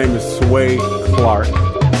 His name is Sway Clark.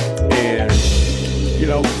 And,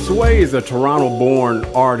 Sway is a Toronto-born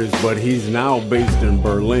artist, but he's now based in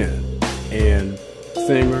Berlin. And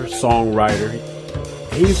singer, songwriter.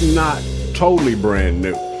 He's not totally brand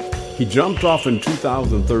new. He jumped off in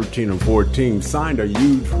 2013 and 14, signed a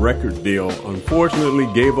huge record deal, unfortunately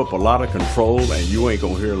gave up a lot of control, and you ain't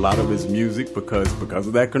gonna hear a lot of his music because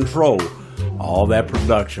of that control, all that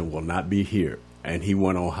production will not be here. And he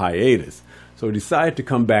went on hiatus. So he decided to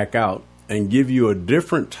come back out and give you a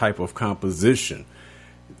different type of composition.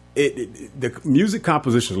 The music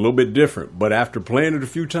composition is a little bit different, but after playing it a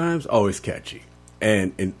few times, it's catchy.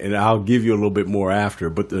 And I'll give you a little bit more after.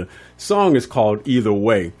 But the song is called Either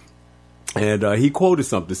Way. And he quoted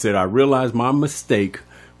something, said, "I realized my mistake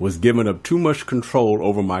was giving up too much control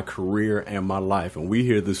over my career and my life." And we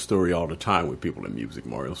hear this story all the time with people in music,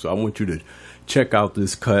 Mario. So I want you to check out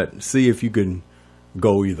this cut and see if you can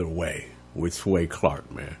go either way with Sway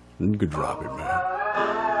Clark, man. You could drop it, man.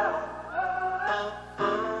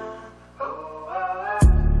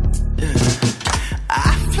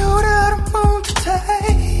 I flew to the moon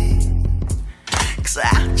today, 'cause I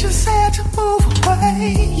just had to move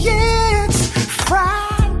away. Yeah, it's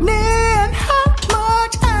frightening how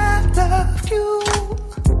much I love you.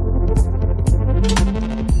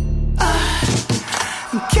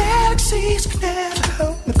 Galaxies can never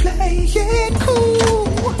help me play it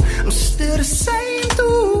cool. I'm still the same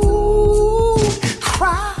dude,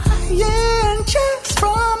 crying just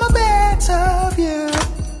from a better view.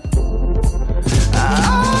 I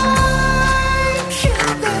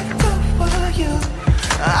can't let go of you.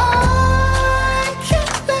 I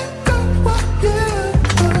can't let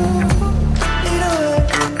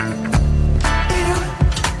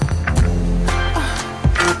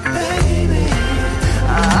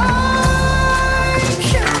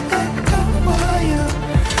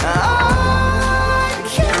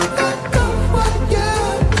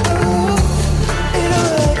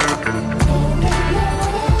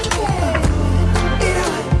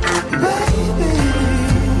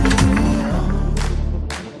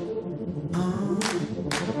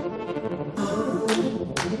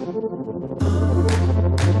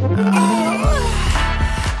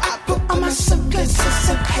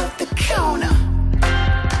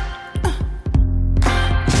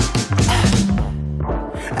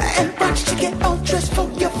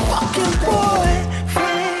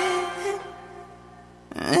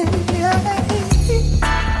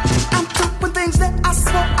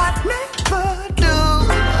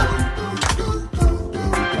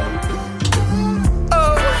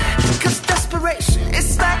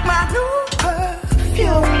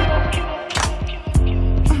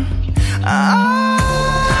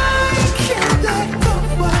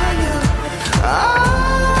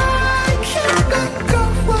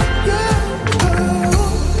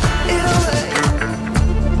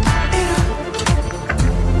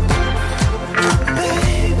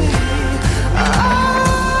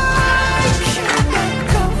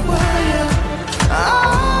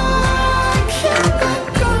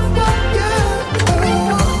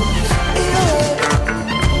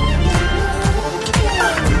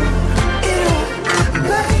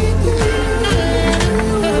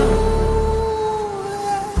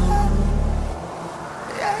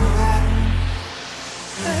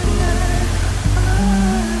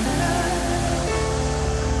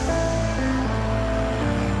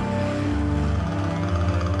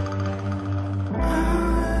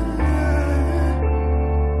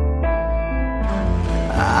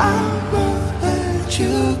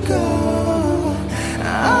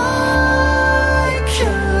I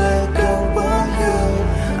can't let go of you.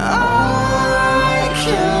 I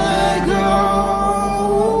can't let go.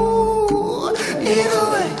 Either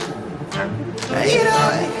way, either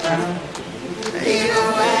way, either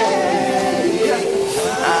way.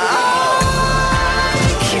 I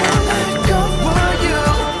can't let go of you.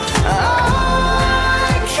 I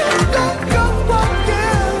can't let go of you.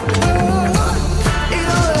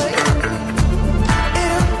 Either way,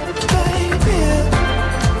 baby.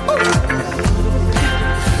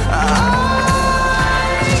 I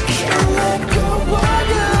can't let go of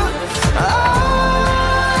you. I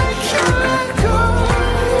can't let go.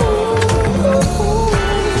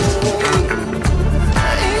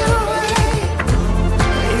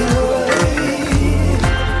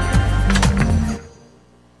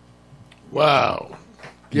 Wow.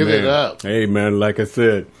 Give it Man. up. Hey, man, like I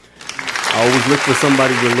said, I always look for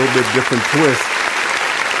somebody with a little bit different twist.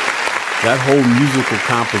 That whole musical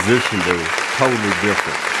composition there is totally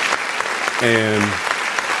different. And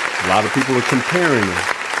a lot of people are comparing him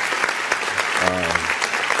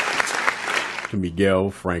to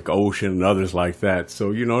Miguel, Frank Ocean, and others like that.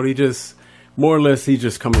 So, you know, they just, more or less, he's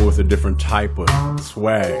just coming with a different type of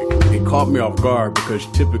swag. It caught me off guard because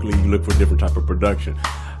typically you look for a different type of production.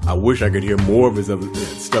 I wish I could hear more of his other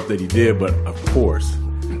stuff that he did, but of course,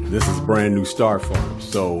 this is brand new start for him.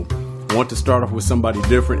 So, want to start off with somebody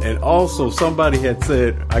different. And also, somebody had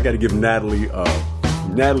said, I got to give Natalie,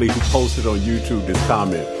 who posted on YouTube this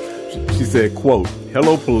comment. She said, quote,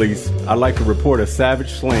 "Hello, police. I'd like to report a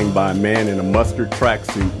savage slaying by a man in a mustard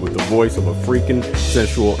tracksuit with the voice of a freaking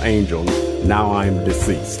sensual angel. Now I am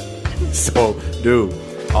deceased." So, dude,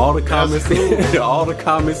 all the comments, all the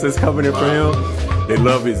comments that's coming in for him, they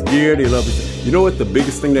love his gear. They love his. You know what the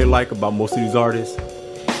biggest thing they like about most of these artists?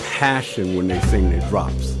 Passion when they sing their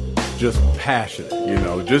drops. Just passion, you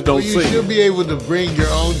know. Just don't You sing. should be able to bring your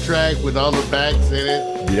own track with all the backs in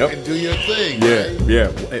it Yep. and do your thing. Yeah, right?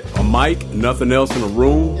 yeah. A mic, nothing else in a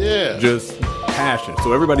room. Yeah. Just passion.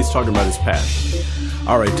 So everybody's talking about his passion.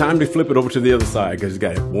 All right, time to flip it over to the other side because you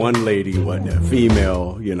got one lady, a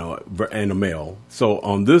female, you know, and a male. So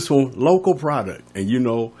on this one, local product. And you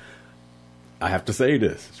know, I have to say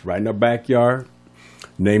this. It's right in our backyard.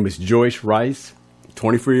 Name is Joyce Rice.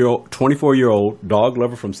 24-year-old dog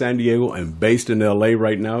lover from San Diego and based in LA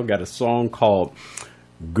right now. Got a song called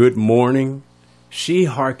Good Morning. She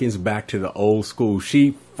harkens back to the old school.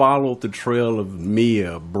 She followed the trail of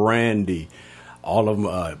Mia, Brandy, all of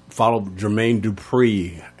them, followed Jermaine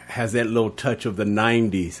Dupri, has that little touch of the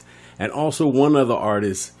 90s. And also one other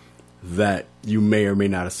artist that you may or may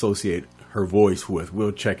not associate her voice with.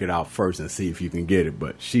 We'll check it out first and see if you can get it,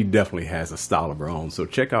 but she definitely has a style of her own. So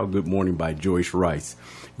check out Good Morning by Joyce Rice.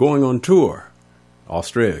 Going on tour,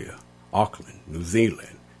 Australia, Auckland, New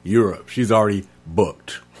Zealand, Europe. She's already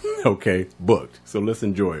booked. Okay, booked. So let's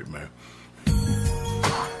enjoy it, man.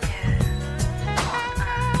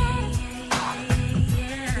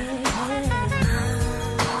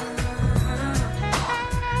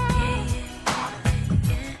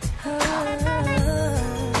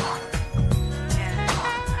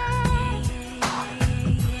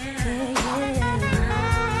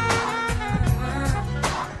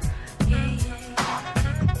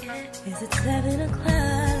 Is it 7 o'clock?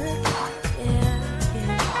 Yeah.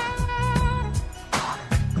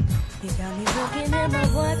 You got me looking at my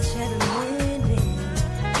watch at a minute.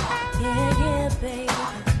 Yeah, baby.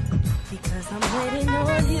 Because I'm waiting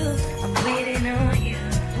on you. I'm waiting on you.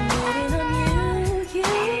 I'm waiting on you.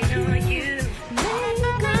 Yeah, waiting on you.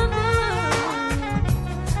 Make a move.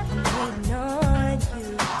 I'm waiting on you.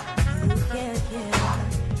 Yeah.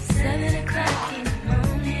 7 o'clock in the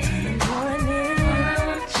morning. All I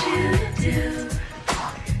want you to do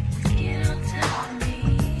is get on top of me.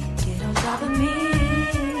 Get on top of me.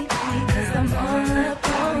 Cause I'm all up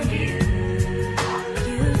on you.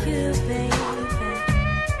 You, baby.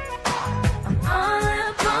 I'm all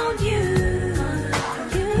up on you.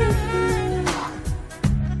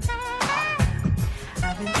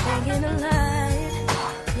 I've been thinking a lot.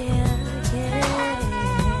 Yeah.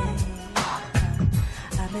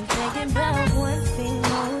 I've been thinking about one thing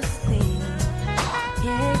mostly.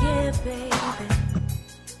 Yeah, baby.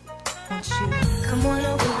 Won't you come on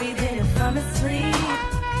over, breathe in if I'm asleep.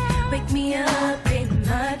 Wake me up in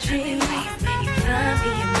my dreams. Make you find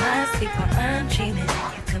me in my sleep while I'm dreaming.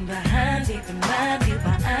 You come behind me, remind me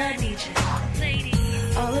why I need you. Lady,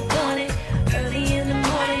 all about it, early in the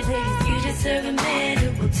morning, ladies. You just serve a man who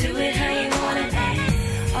will do it how you want it.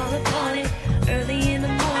 All about it, early in the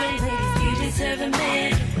morning, ladies. You just serve a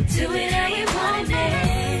man who will do it how you want it.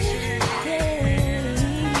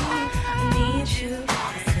 I need you. I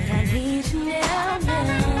said I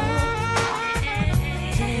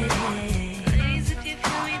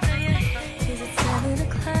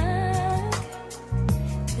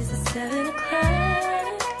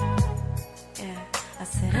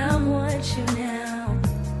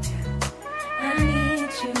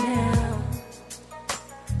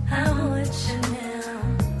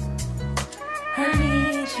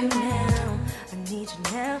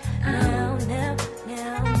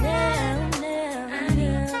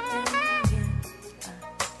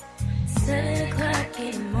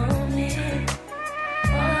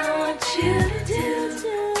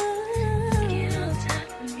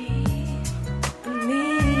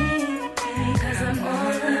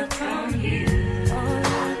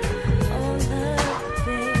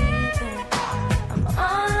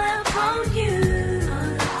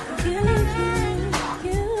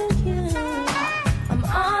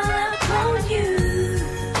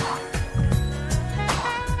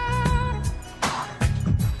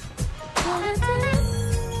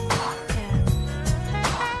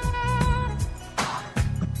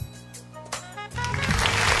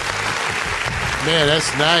Man,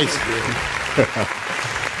 that's nice, man.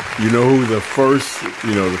 You know who the first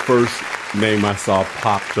name I saw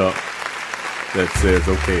popped up that says,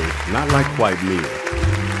 okay, not like White Meal.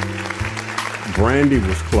 Brandy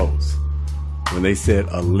was close. When they said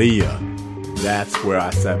Aaliyah, that's where I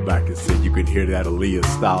sat back and said you could hear that Aaliyah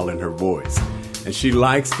style in her voice. And she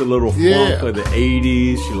likes the little funk of the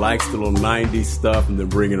 80s. She likes the little 90s stuff and then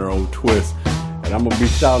bringing her own twist. And I'm going to be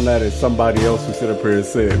shouting that at somebody else who sit up here and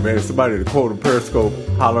said, man, somebody that quoted Periscope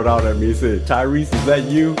hollered out at me and said, Tyrese, is that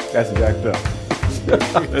you? That's jacked up.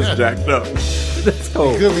 That's jacked up. That's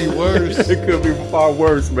cold. It could be worse. It could be far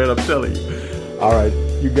worse, man, I'm telling you. All right,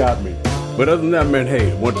 you got me. But other than that, man,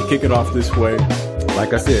 hey, I want to kick it off this way.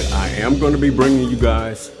 Like I said, I am going to be bringing you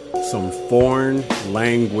guys some foreign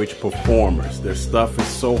language performers. Their stuff is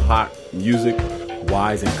so hot,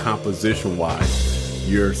 music-wise and composition-wise.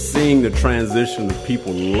 You're seeing the transition of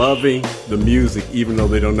people loving the music even though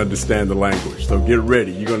they don't understand the language. So get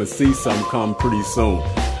ready. You're going to see some come pretty soon.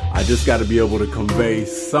 I just got to be able to convey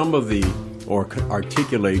some of the, or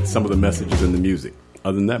articulate some of the messages in the music.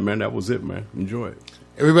 Other than that, man, that was it, man. Enjoy it.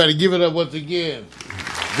 Everybody give it up once again.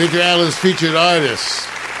 Victor Allen's featured artists.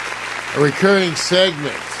 A recurring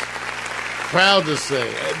segment. Proud to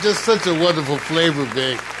say. Just such a wonderful flavor,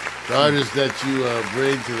 Vic. The artists that you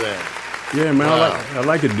bring to that. Yeah, man, wow. I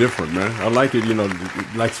like it different, man. I like it,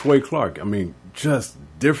 like Sway Clark. I mean, just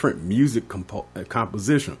different music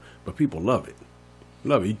composition, but people love it.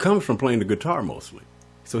 Love it. He comes from playing the guitar mostly.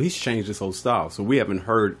 So he's changed his whole style. So we haven't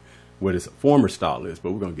heard what his former style is,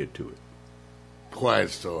 but we're going to get to it. Quiet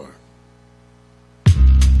Storm.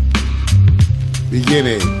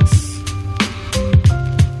 Beginnings.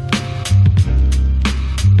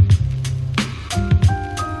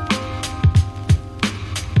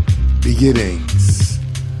 Beginnings.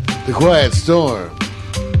 The Quiet Storm.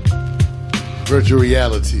 Virtual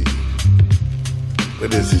reality.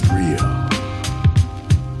 But is it real?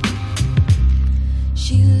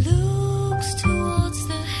 She looks towards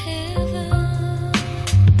the heavens,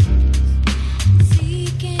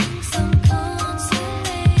 seeking some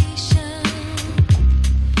consolation,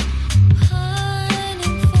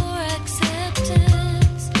 pining for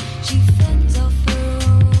acceptance. She fends off her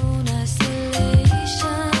own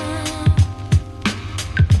isolation.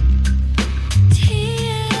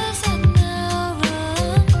 Tears are now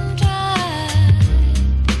run dry,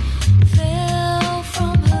 fell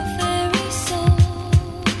from her very soul.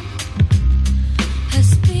 Her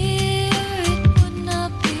spirit would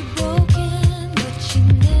not be broken, but she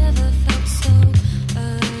never felt so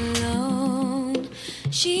alone.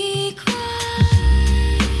 She cried,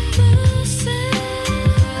 mercy,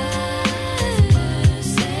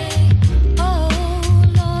 oh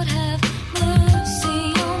Lord have mercy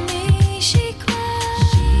on me. She cried,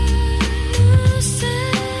 mercy,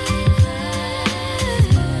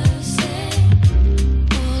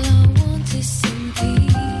 all I want is some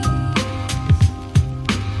peace.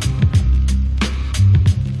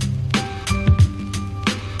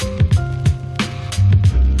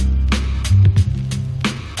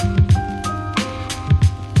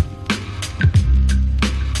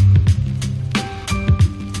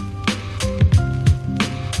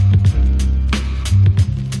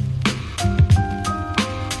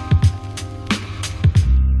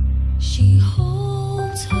 She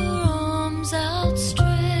holds her arms outstretched,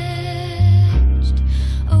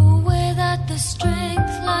 aware that the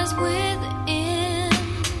strength lies within,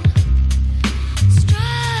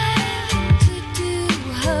 striving to do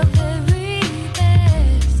her very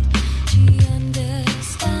best. She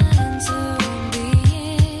understands her own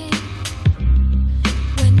being.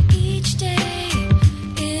 When each day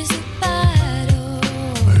is a battle,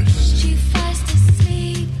 she fights to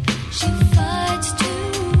sleep, she fights to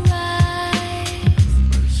rise.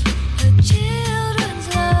 Her children's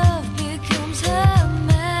love becomes her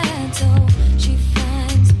mantle. She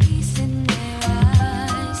finds peace in their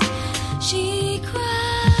eyes. She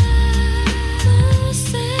cries,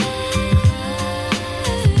 mercy,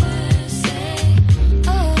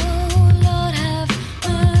 oh Lord have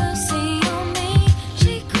mercy on me.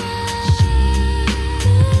 She cries,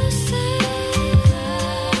 mercy,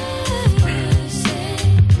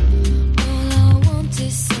 all I want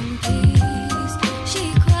is some peace. She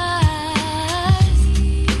cries,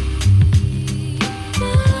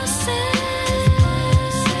 mercy,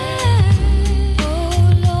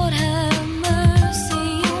 oh Lord have mercy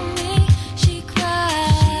on me. She cries,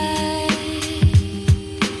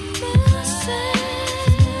 mercy,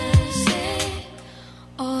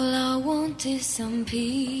 all I want is some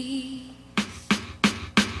peace.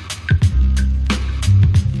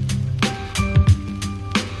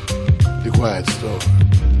 The Quiet Storm.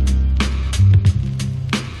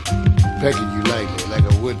 pecking you lightly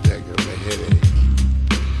like a woodpecker of a headache.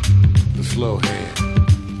 The slow hand.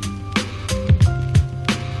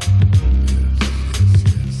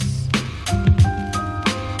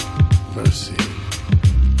 Mercy.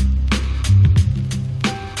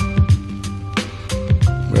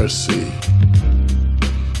 Mercy.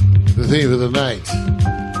 The theme of the night.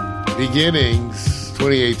 Beginnings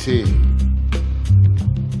 2018.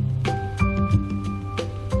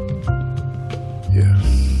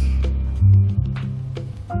 Yes.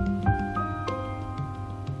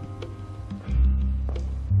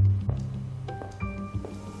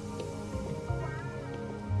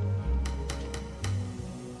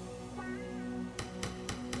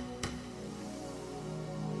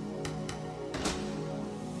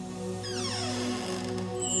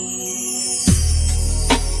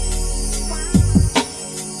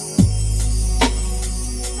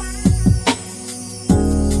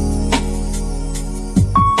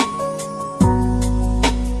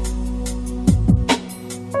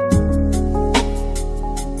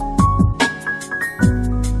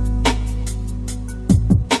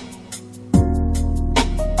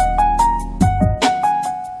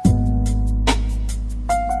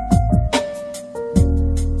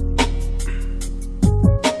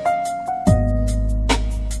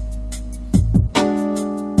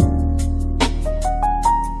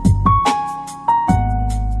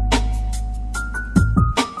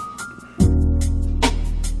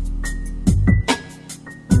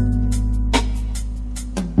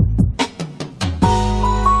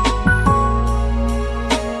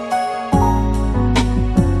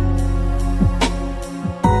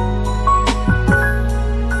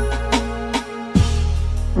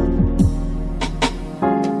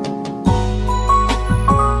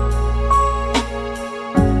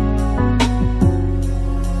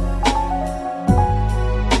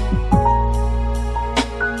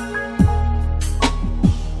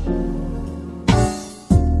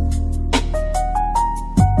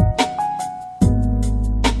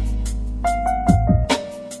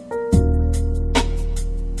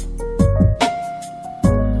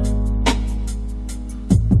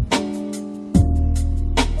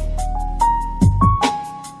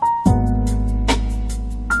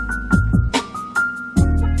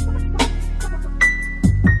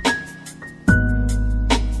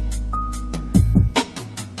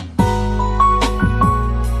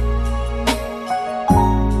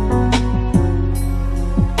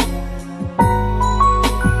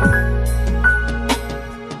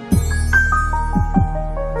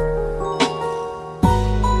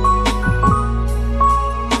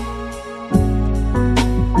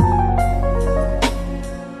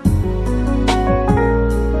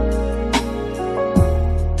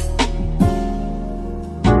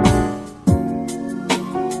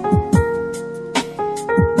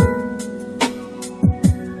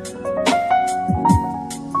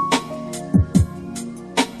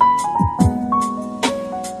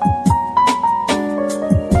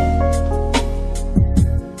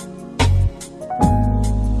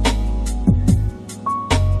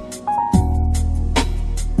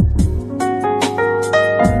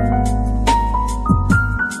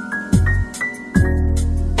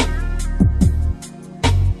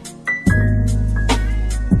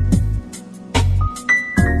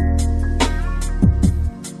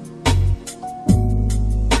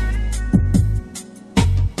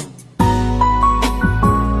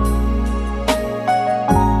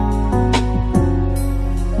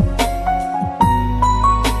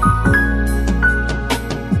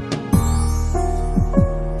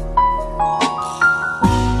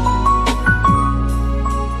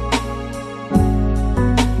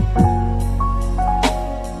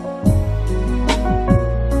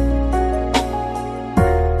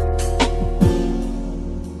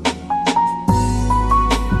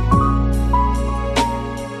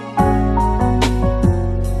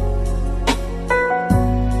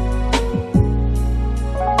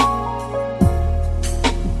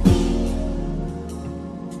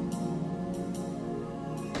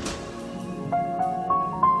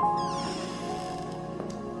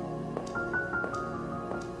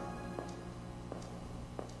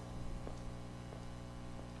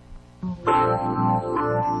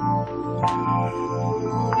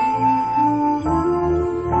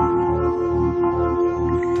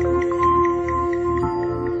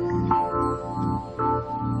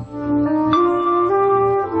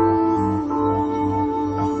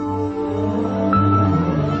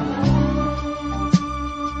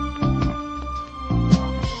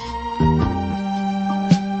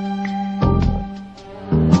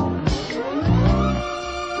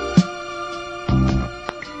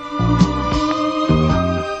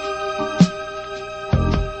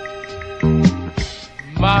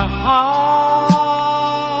 My heart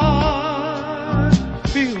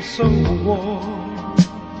feels so warm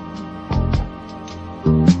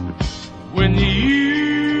when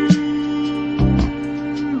you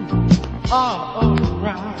are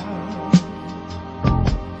around.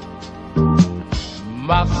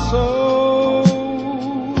 My soul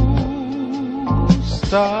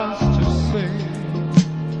starts to sing.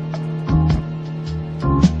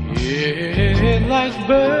 Yeah, like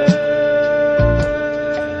birds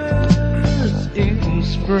in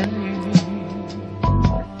spring.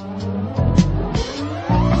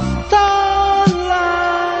 Starlight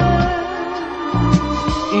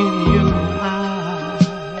in your eyes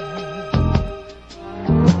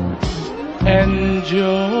and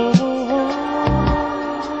joy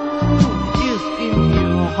is in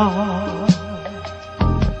your heart.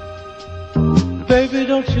 Baby,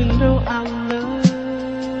 don't you know I love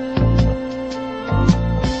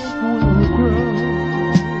will grow.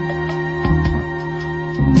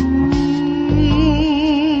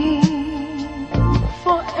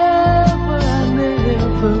 Forever and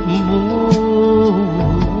evermore.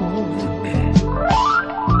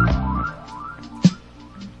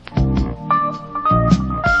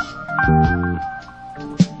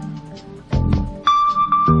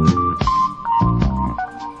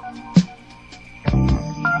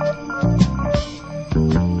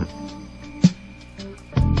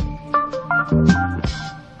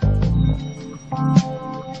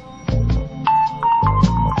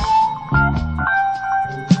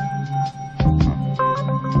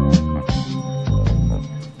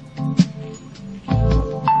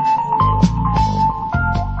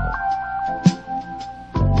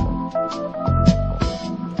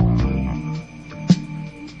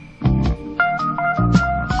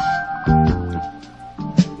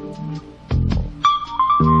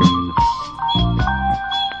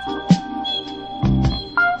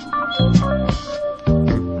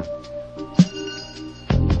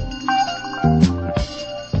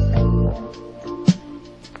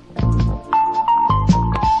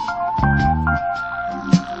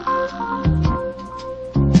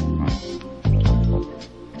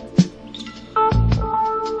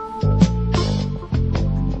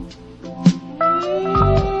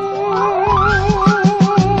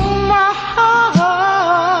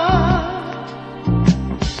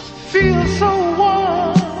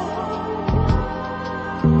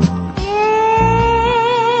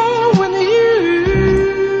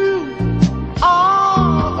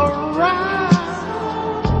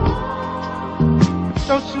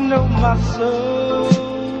 Don't you know my soul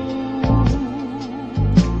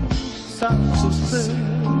starts to sing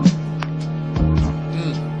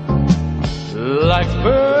like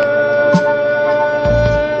birds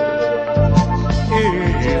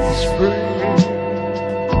in spring.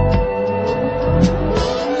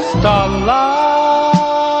 Starlight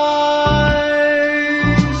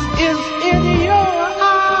is in your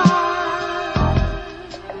eyes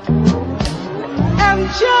and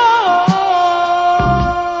joy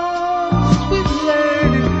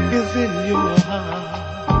in your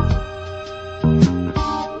heart.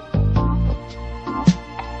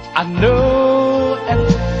 I know and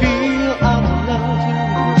feel I love you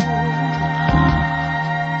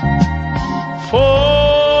forever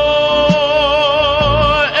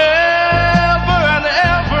and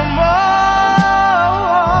evermore.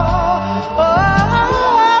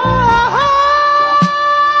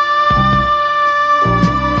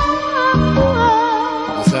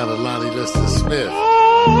 The sound of Lonnie Liston Smith.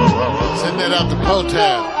 Send that out to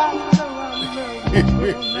Potown.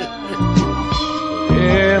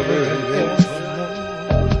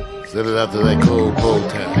 Send it out to that cold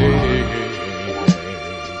Potown.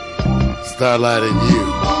 Starlight and you.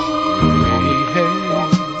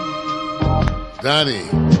 Donnie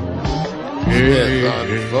Smith on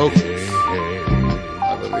vocals, I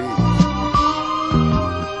believe.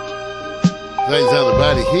 Things on the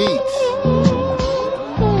Body Heat.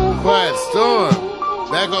 Quiet Storm.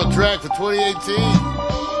 Back on track for 2018.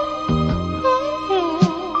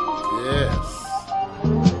 Yes.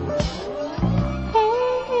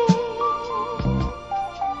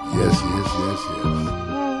 Yes.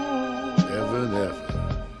 Ever and ever.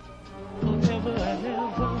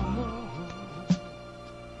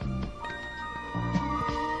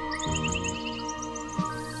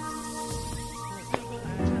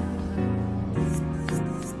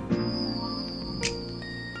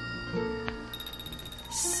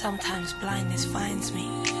 Sometimes blindness finds me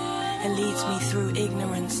and leads me through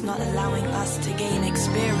ignorance, not allowing us to gain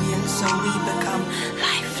experience, so we become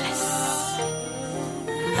lifeless.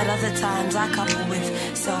 At other times I couple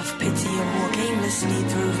with self-pity and walk aimlessly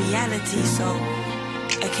through reality, so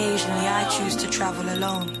occasionally I choose to travel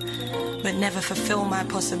alone, but never fulfill my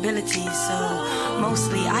possibilities. So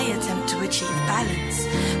mostly I attempt to achieve balance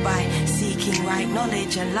by seeking right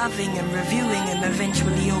knowledge and loving and reviewing and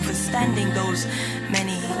eventually overstanding those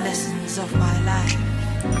many lessons of my life.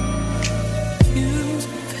 You've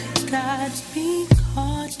got me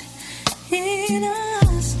caught in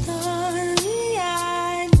a story-eyed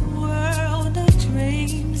world of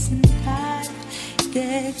dreams, and I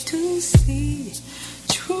get to see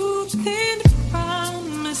truth in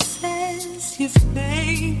promises you've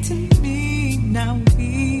made to me. Now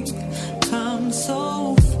we've come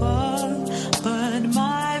so far, but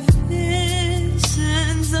my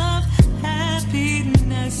visions of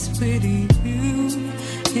happiness with you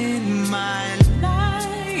in my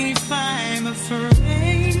life, I'm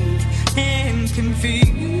afraid and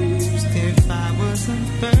confused. If I was a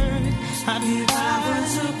bird,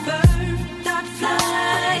 I'd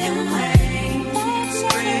fly away,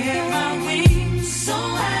 spread my wings so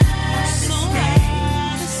high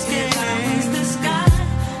to stay. If I was the sky,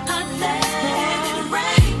 I'd let it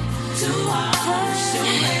rain to wash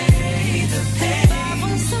away the pain. If I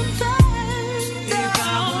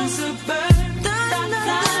was a bird, I'd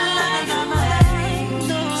fly away,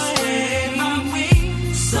 spread my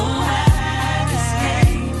wings so high to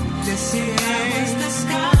stay. If I was the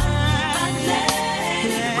sky, I'd let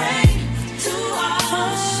it rain to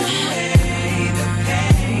wash away the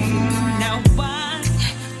pain. Now why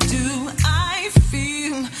do I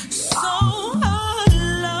feel so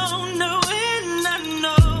alone when I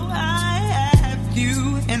know I have you?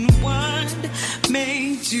 And what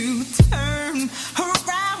made you turn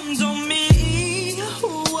around on me?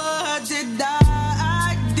 What did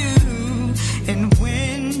I do? And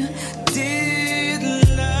when did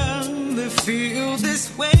love feel this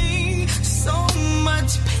way? So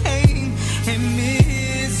much pain and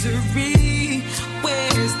misery.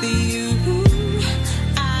 Where's the you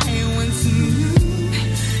I once knew?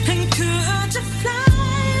 And could you fly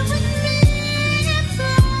with me? If I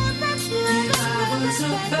was a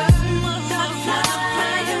bird, I'd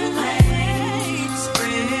fly away,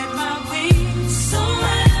 spread my wings so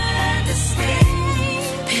high to stay.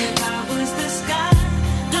 If I was the sky,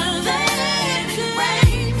 I'd let it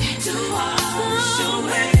rain to wash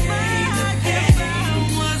away the pain. If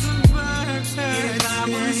I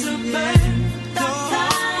was a bird, I'd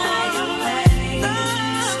fly away,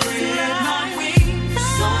 spread my wings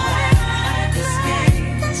so high to stay.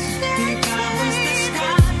 If I was the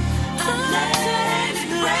sky, I'd let it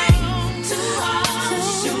rain to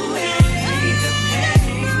wash away the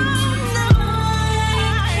pain. No,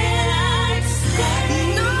 I can't stay.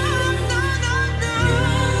 No.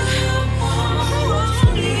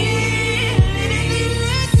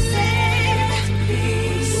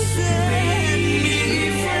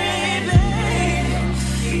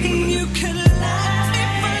 You can love me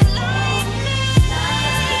for love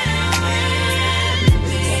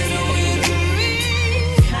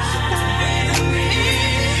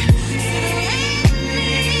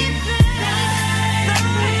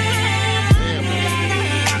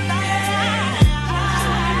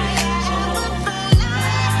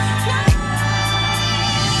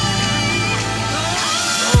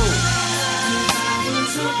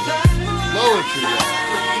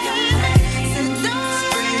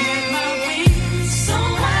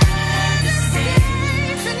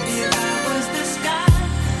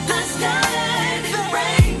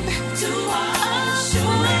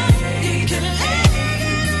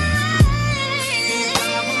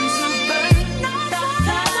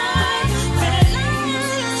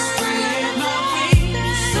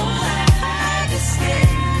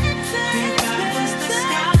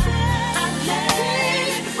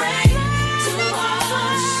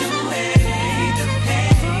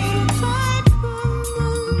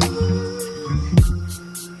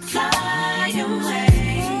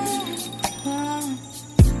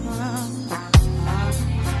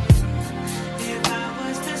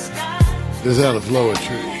This is out of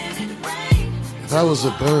Poetry. If I was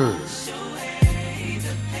a bird.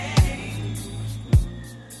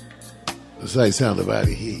 That's how you sound about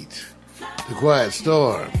the heat. The Quiet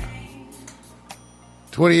Storm.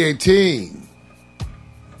 2018.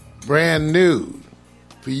 Brand new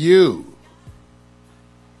for you.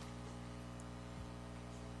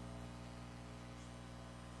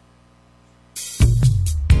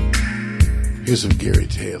 Here's some Gary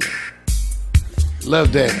Taylor.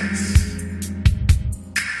 Love Dance.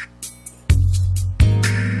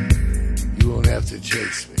 You won't have to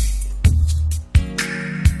chase me.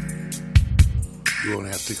 You won't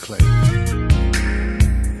have to claim me.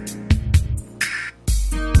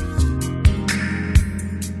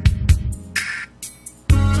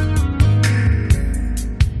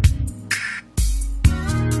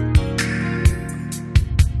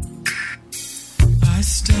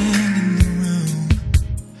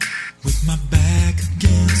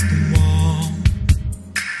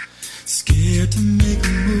 to make a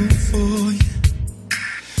move for you,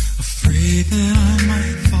 afraid that I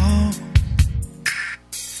might fall.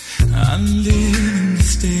 I live in the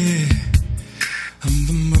stare of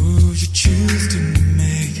the moves you choose to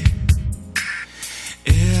make,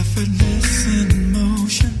 effortless in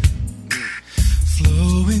motion,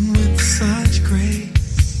 flowing with such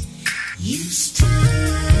grace. You stir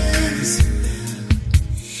this love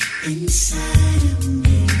inside of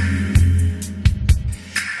me.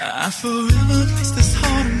 I forever place this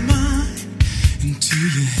heart of mine into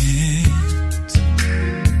your hands.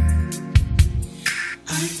 I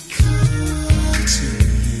call to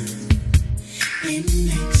you in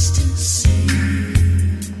ecstasy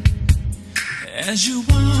as you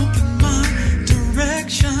walk in my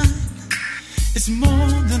direction. It's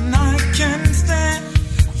more than I can stand.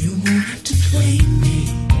 You won't have to play me.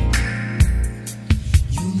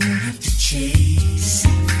 You won't have to chase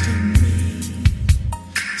after me.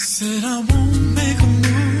 Said I won't make a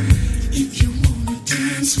move if you wanna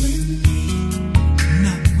dance with me.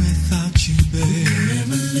 Not without you, babe. You'll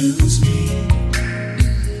never lose me.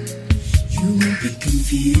 You won't be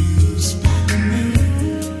confused by me.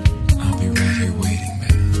 I'll be right here waiting,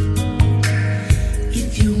 babe. If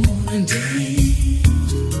you wanna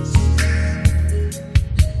dance,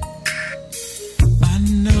 I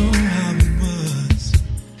know how it was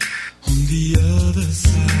on the other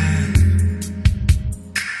side.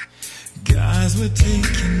 Guys would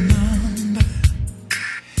take your number,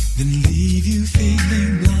 then leave you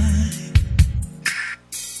feeling blind.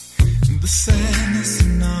 The sadness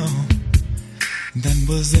and all that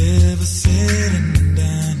was ever said and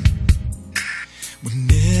done would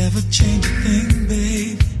never change a thing,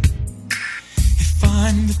 baby. If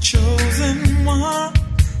I'm the chosen one,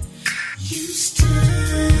 you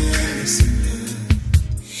stir this love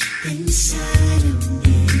inside of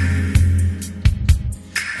me.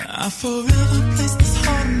 I forever place this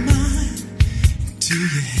heart of mine into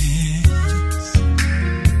your hands.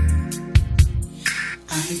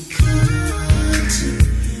 I call to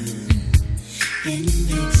you in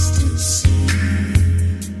ecstasy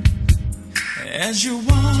as you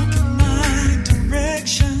walk in my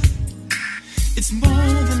direction. It's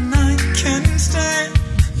more than I can stand.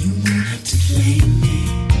 You won't have to play me.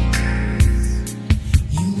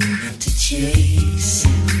 You won't have to chase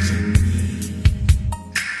after me.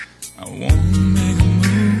 I won't make a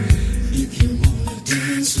move if you wanna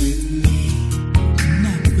dance with me.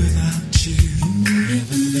 Not without you. You won't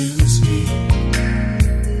ever lose me.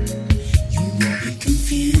 You won't be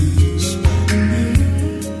confused by me.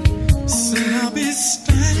 Said I'll be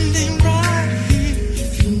standing right here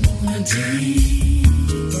if you wanna dance.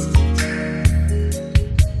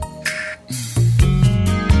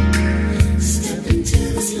 Step into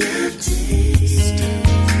this love dance.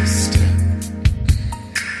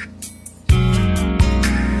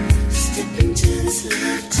 Step into this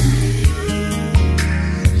love dance.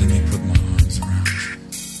 Let me put my arms around you.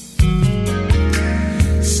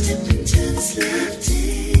 Step into this love dance.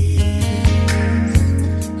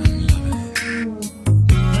 I'm loving it.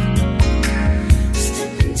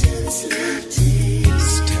 Step into this love dance.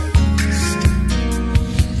 Step.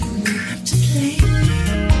 You won't have to play me.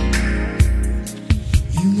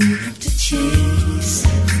 You won't have to chase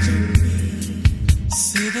after me.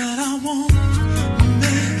 Say that I won't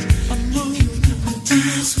make a move. You never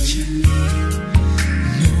dance with me.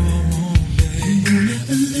 No, I won't, babe. You won't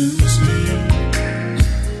ever lose me.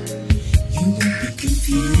 You won't be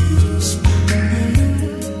confused by me.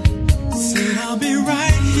 Said I'll be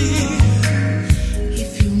right here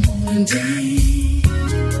if you wanna dance.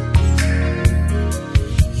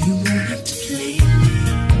 You won't have to play me.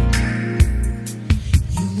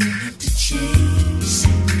 You won't have to chase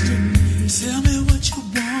after me. Tell me what you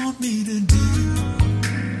want me to do.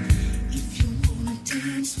 If you wanna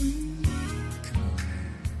dance with me.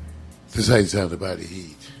 This is how you sound about the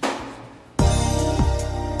heat.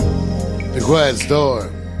 The Quiet Storm.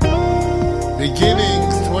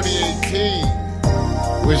 Beginnings 2018.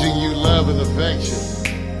 Wishing you love and affection.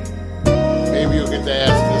 Maybe you'll get to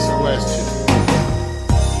ask this question.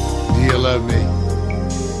 Do you love me?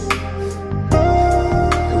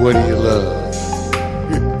 And what do you love?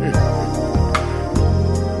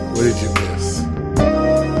 What did you miss?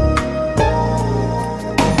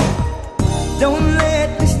 Don't let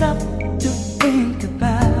me stop to think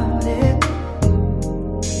about it,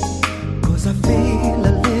 'cause I feel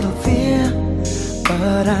a little fear,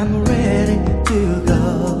 but I'm ready to go.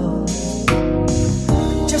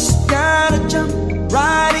 Just gotta jump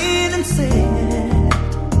right in and say it.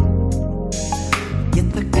 Get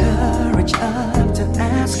the courage up to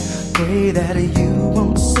ask. Pray that you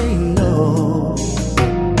won't say no.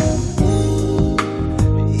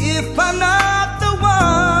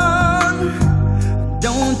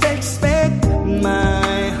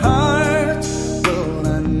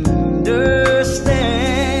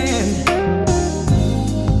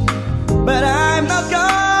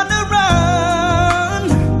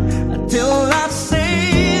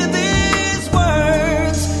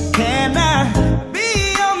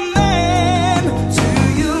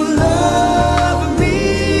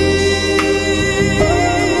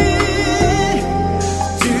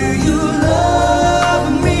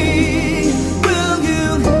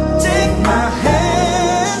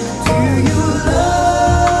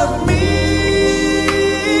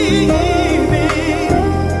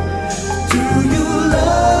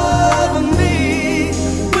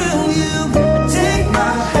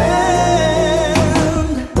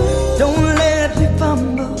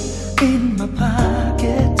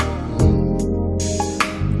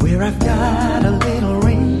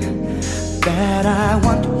 that I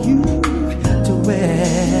want you to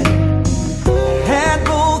wear. Had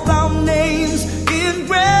both our names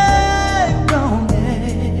engraved on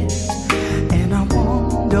it, and I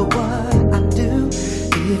wonder what I'd do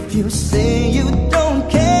if you say you don't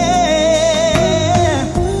care.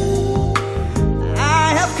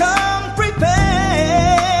 I have come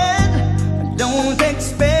prepared. Don't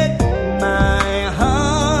expect my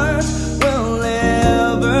heart will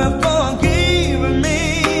ever forgive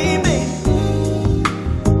me, babe.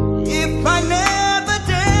 If I never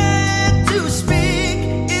dare to speak,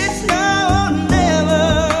 it's now or never.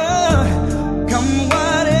 Come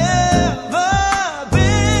whatever,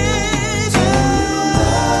 baby.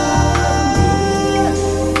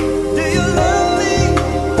 Do you love me?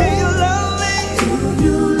 Do you love me? Do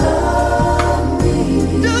you love me?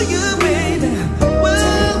 Do you, baby?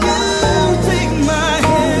 Will you take my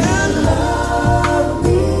hand?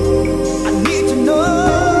 I need to know,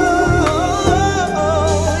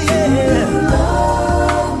 yeah.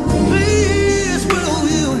 Please, will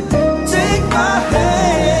you take my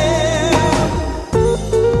hand?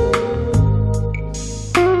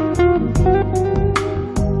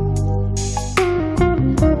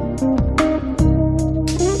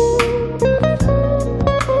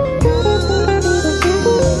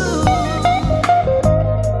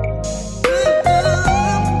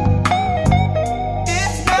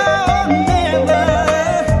 It's now or never.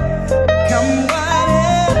 Come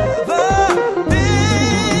whatever,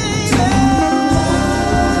 baby.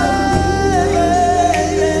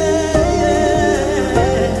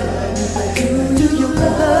 Do you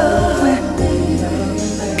love me?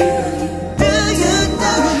 Do you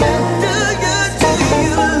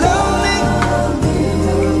love me?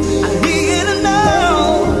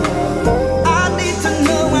 I need to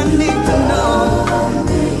know. I need to know.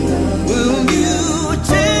 Will you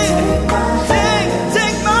take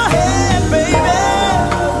my hand, baby?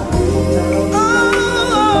 Oh,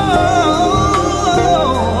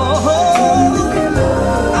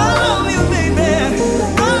 I love you, baby.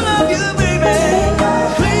 I love you, baby.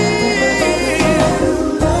 Please,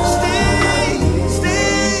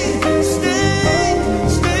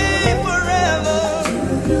 stay forever.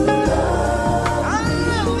 I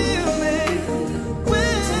love you, baby.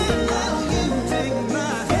 Will you take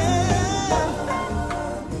my hand?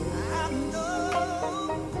 I know.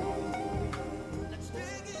 Let's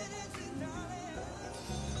take it easy, darling.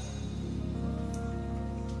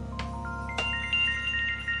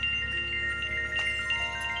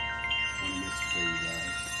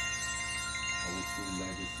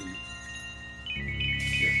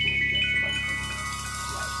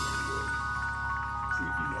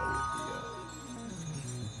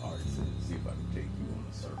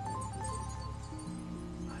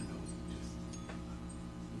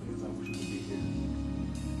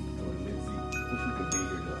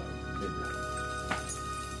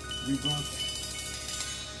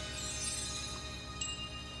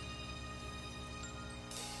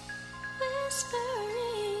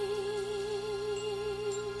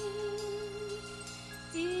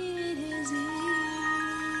 It is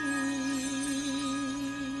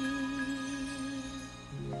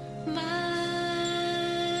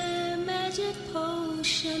my magic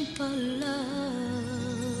potion for love,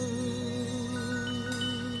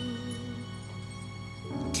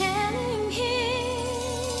 telling him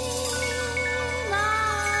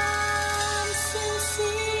I'm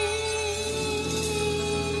sincere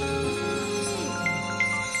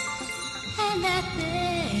and that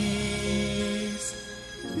there's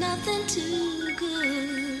nothing too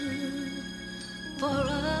good for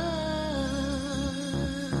us.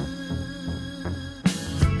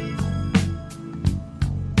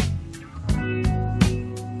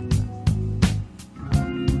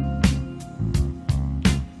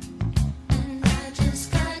 And I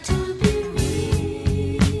just got to be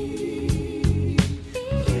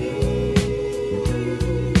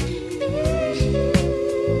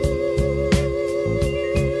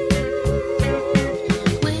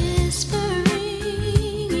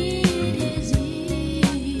whispering, it is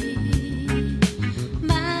easy.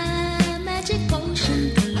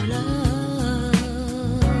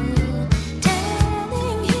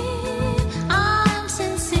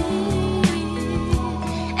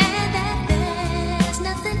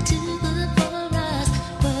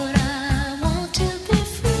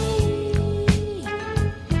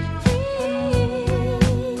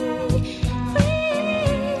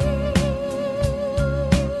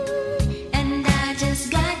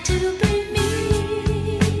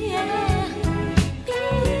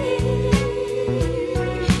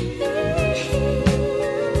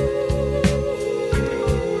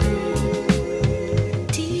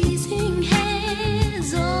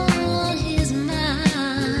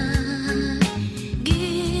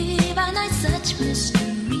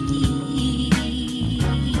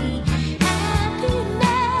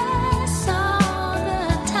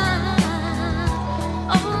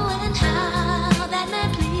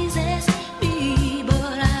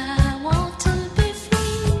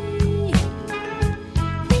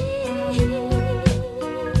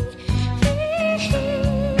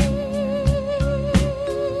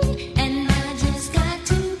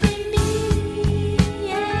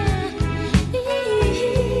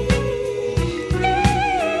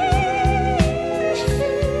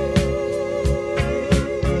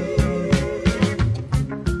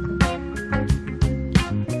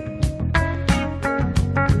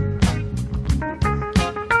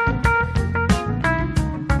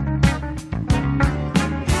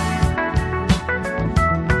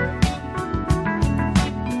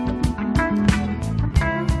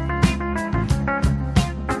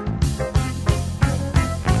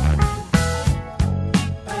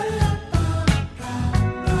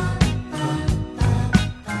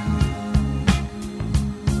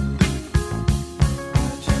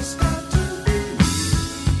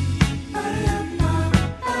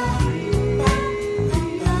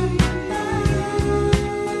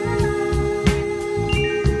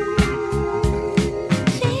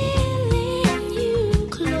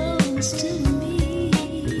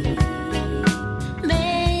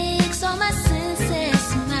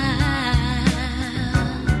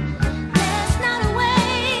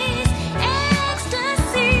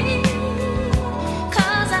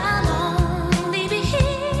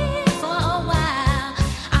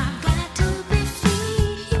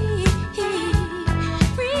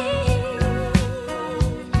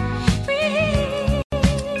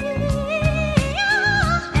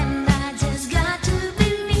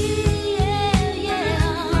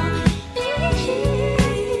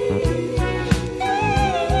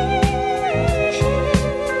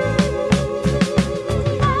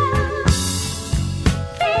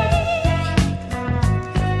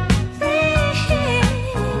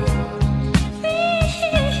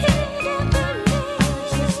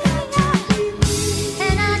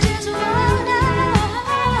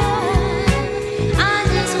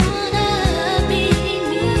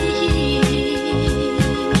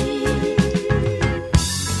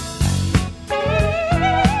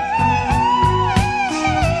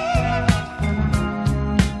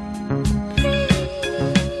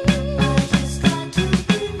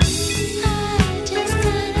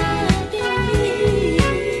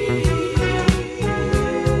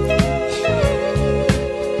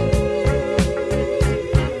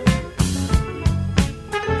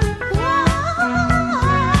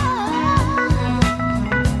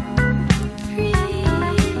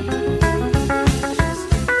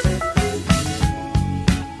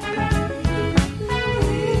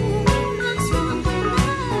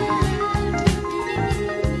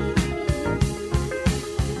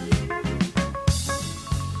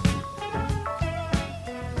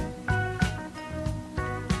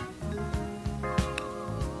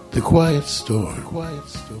 The Quiet Storm.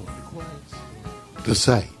 The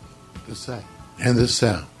sight. And the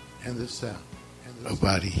sound. Of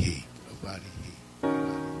Body Heat.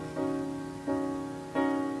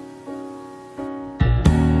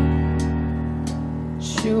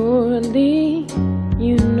 Surely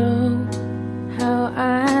you know how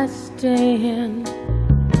I stand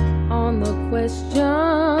on the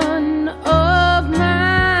question of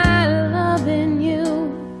my loving you.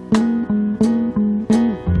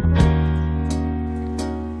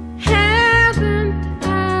 Haven't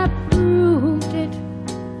I proved it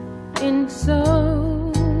in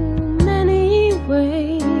so many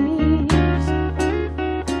ways?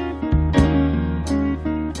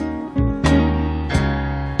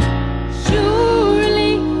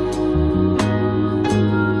 Surely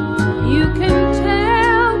you can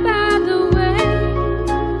tell by the way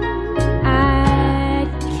I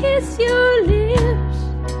kiss your lips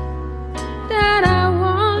that I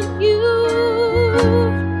want you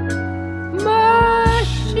more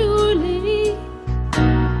surely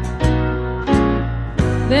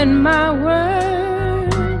than my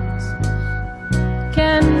words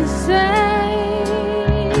can say.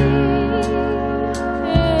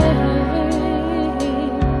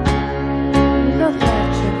 Look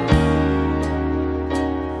at you.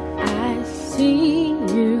 I see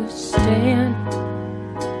you stand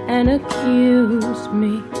and accuse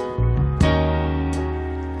me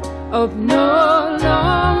of no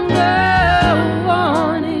longer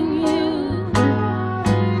wanting you.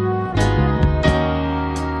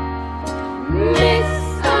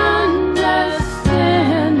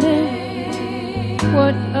 Misunderstanding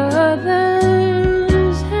what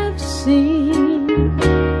others have seen.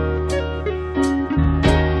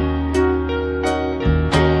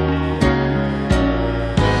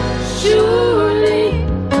 Surely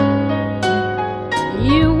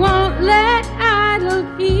you won't let idle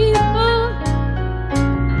people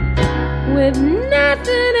with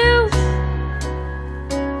nothing else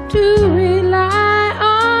to rely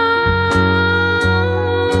on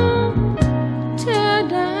tear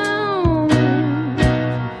down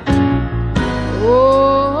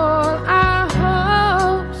all our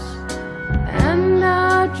hopes and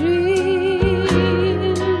our dreams.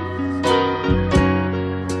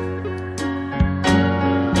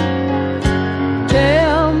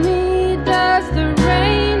 Tell me, does the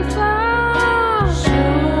rain fall?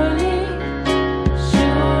 Surely,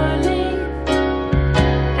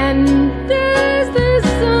 and does the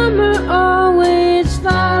summer always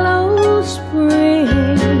follow spring?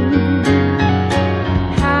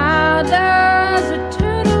 How does a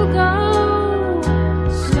turtle go?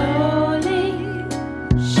 Slowly,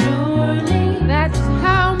 surely. That's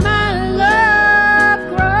how my love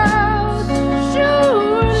grows.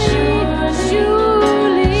 Surely,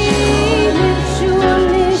 surely,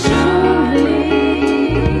 surely, surely.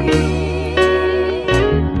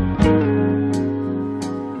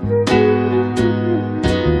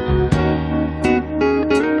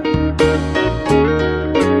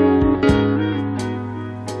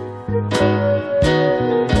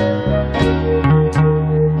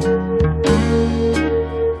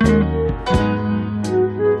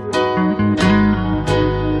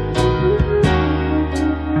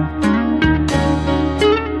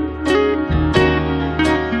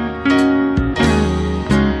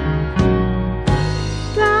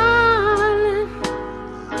 Darling,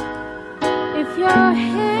 if your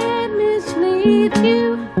head misleads you,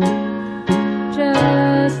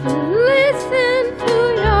 just listen to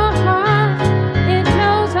your heart. It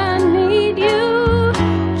knows I need you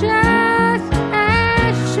just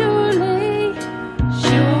as surely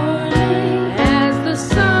as the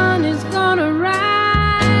sun is gonna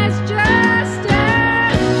rise, just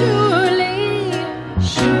as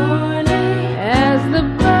surely as the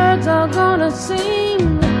birds are gonna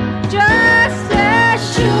sing, just as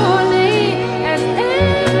surely as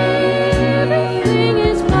everything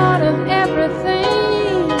is part of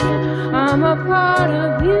everything. I'm a part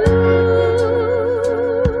of you.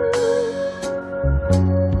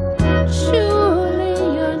 Surely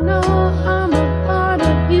you know I'm a part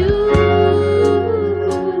of you.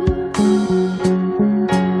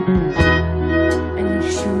 And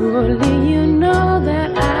surely you know that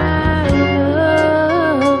I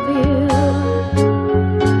love you.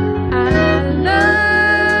 I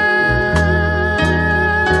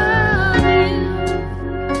love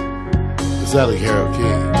you. Sally Carol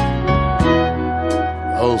King.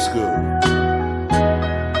 Old school.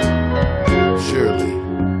 Surely.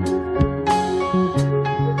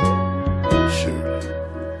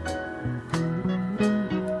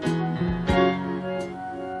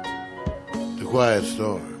 The Quiet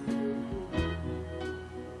Storm.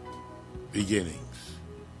 beginnings.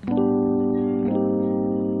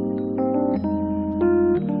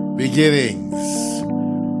 Beginnings,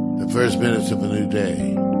 the first minutes of a new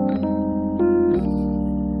day.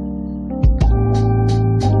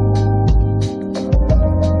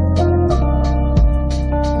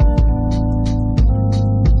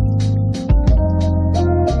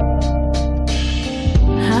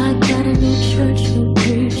 I got a new church, new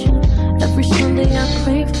preacher. Every Sunday I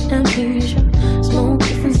pray for amnesia. Smoke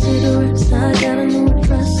different cigarettes. I got a new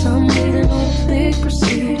dress. I'm needing a big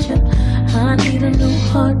procedure. I need a new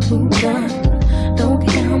heart, new doctor. Don't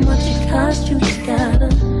care how much it costs, you just gotta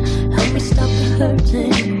help me stop the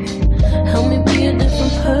hurting. Help me be a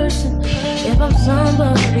different person. If I'm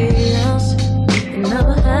somebody else, it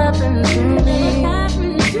never happened to me.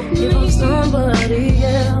 If I'm somebody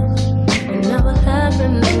else, it never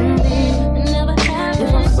happened to me.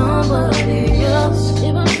 If I'm somebody else,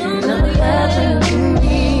 it never happened to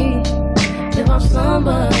me. If I'm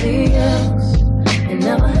somebody else, it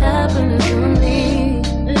never happened to me.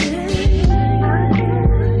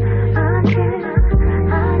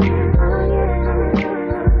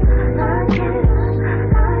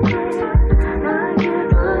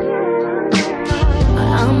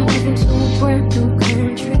 I'm moving to a brand new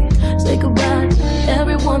country. Say goodbye to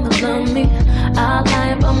everyone that loved me. I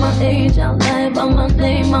lie about my age, I lie about my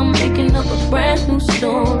name. I'm making up a brand new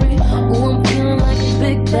story. Ooh, I'm feeling like a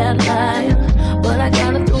big bad liar, but I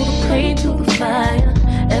gotta throw the pain to the fire.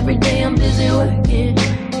 Every day I'm busy working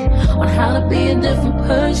on how to be a different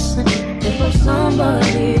person. If I'm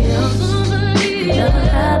somebody else, it never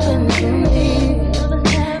happened to me.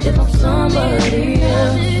 If I'm somebody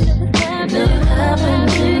else, it never happened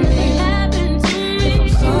to me. If I'm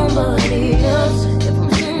somebody else, it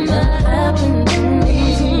never happened to me.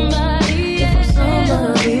 If I'm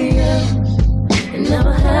somebody else, it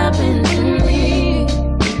never happened to me.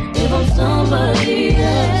 If I'm somebody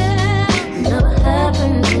else, it never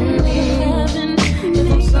happened to me. If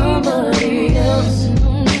I'm somebody else,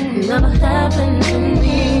 it never happened to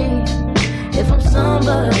me. If I'm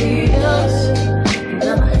somebody else, it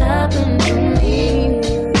never happened to me.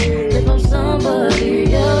 If I'm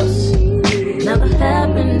somebody else, it never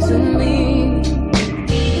happened to me.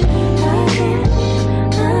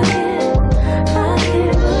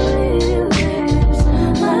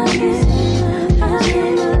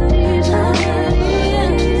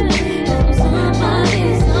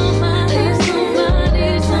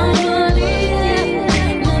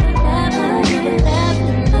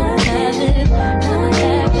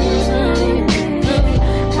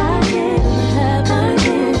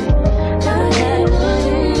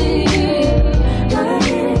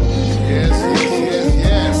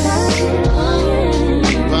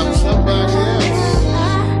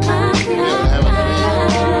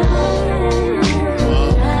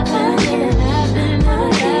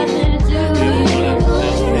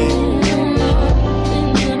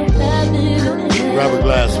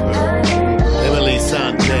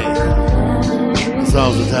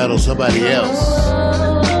 Songs entitled Somebody Else.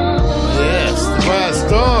 Yes, the Quiet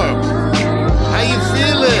Storm. How you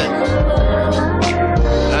feeling?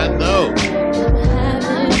 I know.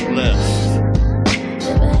 Blessed.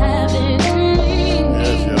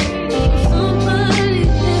 Yes, y'all.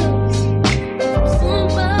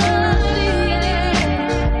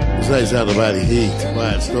 This ain't sound about the heat.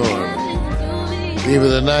 Quiet Storm. Even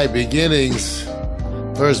the night beginnings.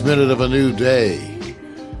 First minute of a new day.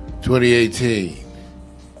 2018.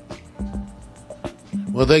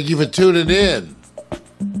 Well, thank you for tuning in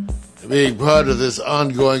and being part of this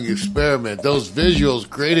ongoing experiment. Those visuals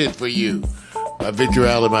created for you by Victor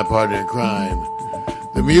Allen, my partner in crime.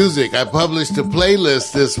 The music, I published a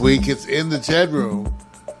playlist this week. It's in the chat room.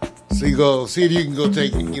 So you go see if you can go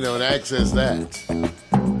take, and access that.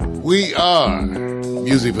 We are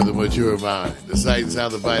music for the mature mind. The sight and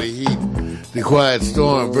sound of Body Heat, The Quiet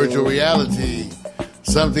Storm, virtual reality.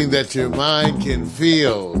 Something that your mind can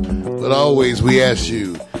feel. But always we ask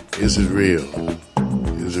you, is it real?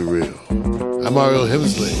 Is it real? I'm Mario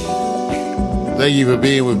Hemsley. Thank you for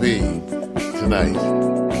being with me tonight.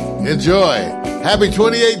 Enjoy. Happy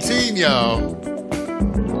 2018, y'all.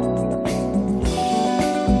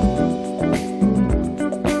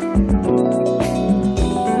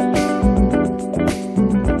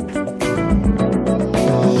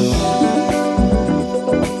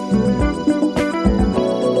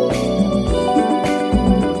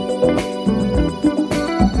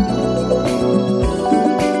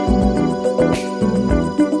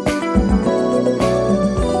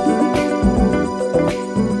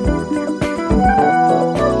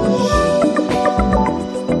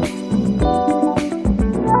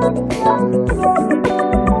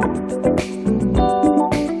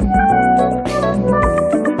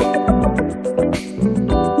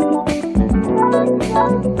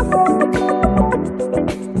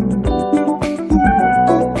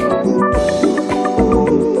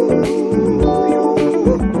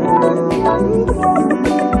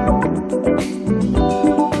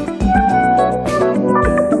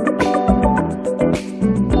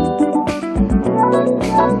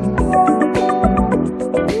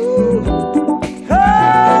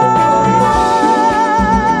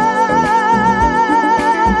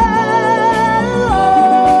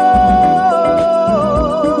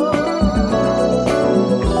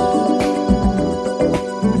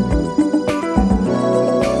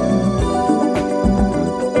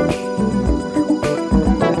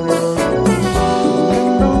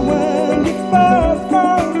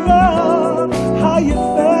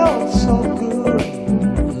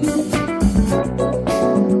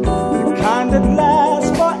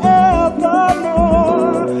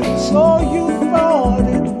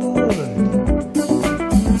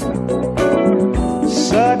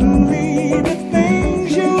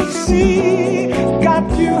 see got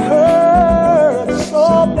you hurt so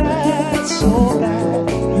bad, so bad.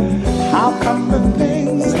 How come the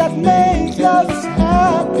things that make us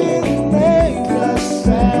happy make us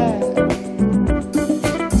sad?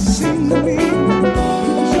 Seem to me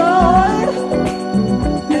joy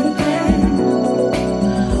and pain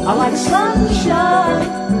are like sunshine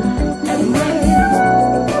and rain.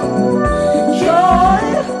 Joy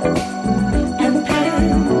and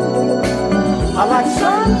pain are like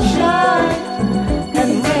sunshine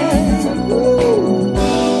and rain. Ooh.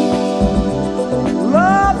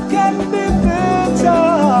 Love can be bitter,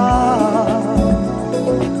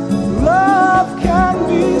 love can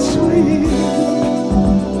be sweet,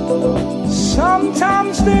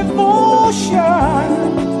 sometimes devotion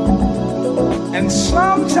and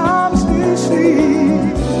sometimes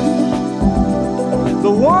deceit.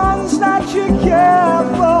 The ones that you care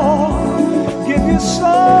for give you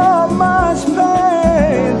so much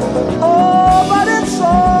pain. Oh, but it's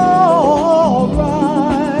all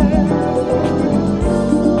right.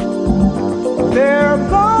 They're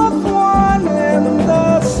both one and the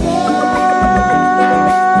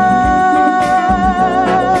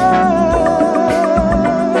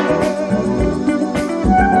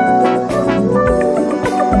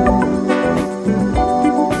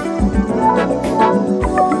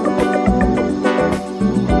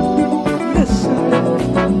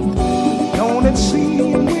Don't it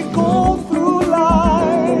seem we go through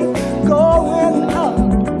life going up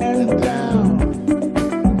and down?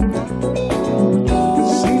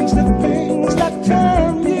 Seems the things that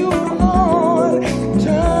turn you on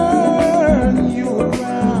turn you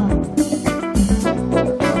around.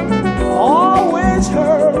 Always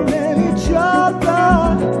hurting each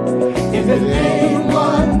other. If it ain't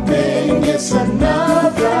one thing, it's another.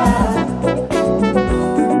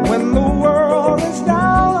 When the world is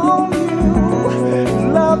down on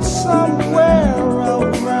you, love somewhere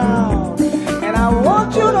around. And I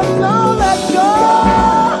want you to know that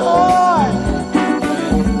joy,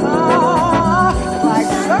 like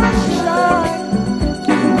sunshine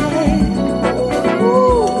and rain.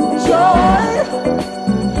 Ooh, joy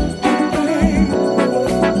and rain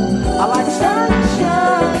are like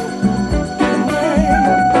sunshine and rain.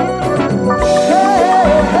 Hey,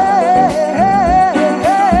 hey, hey,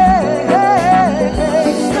 hey,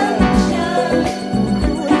 hey, sunshine.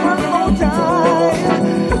 Do it one more time.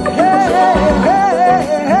 Hey, hey,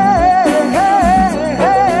 hey, hey,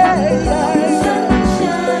 hey,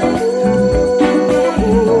 sunshine.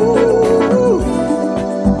 Ooh,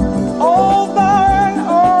 over and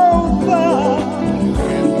over,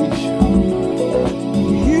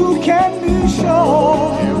 you can be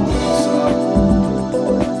sure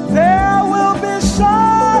there will be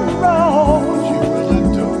sorrow,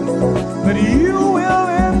 but you will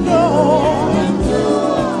endure.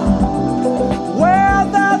 Where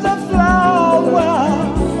there's a flower,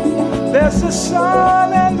 there's the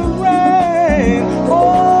sun and the rain.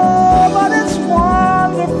 Oh, but it's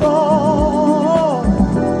wonderful.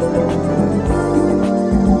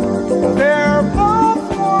 They're both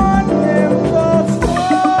one in the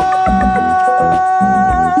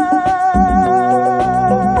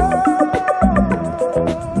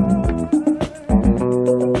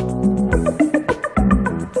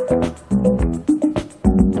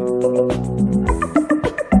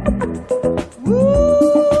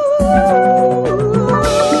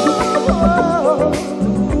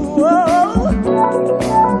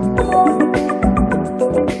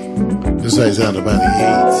This is Sound About the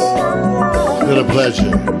Eight. It's been a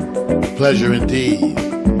pleasure. Pleasure indeed.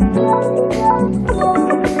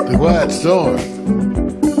 The Quiet Storm.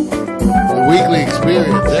 A weekly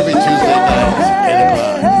experience every Tuesday night at 8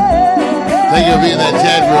 o'clock. Thank you for being in that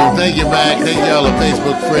chat room. Thank you, Mac. Thank you, all the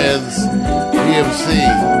Facebook friends. PMC.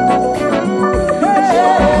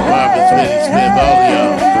 Marvin, Smitty, Smith, all of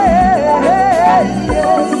y'all.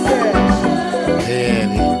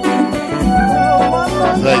 Danny.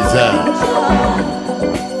 Nice time.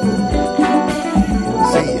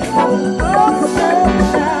 See ya.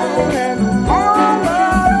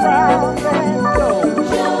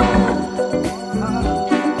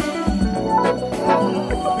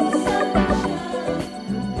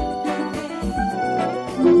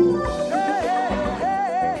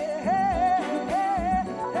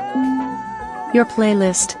 Your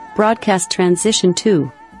playlist, Broadcast Transition 2.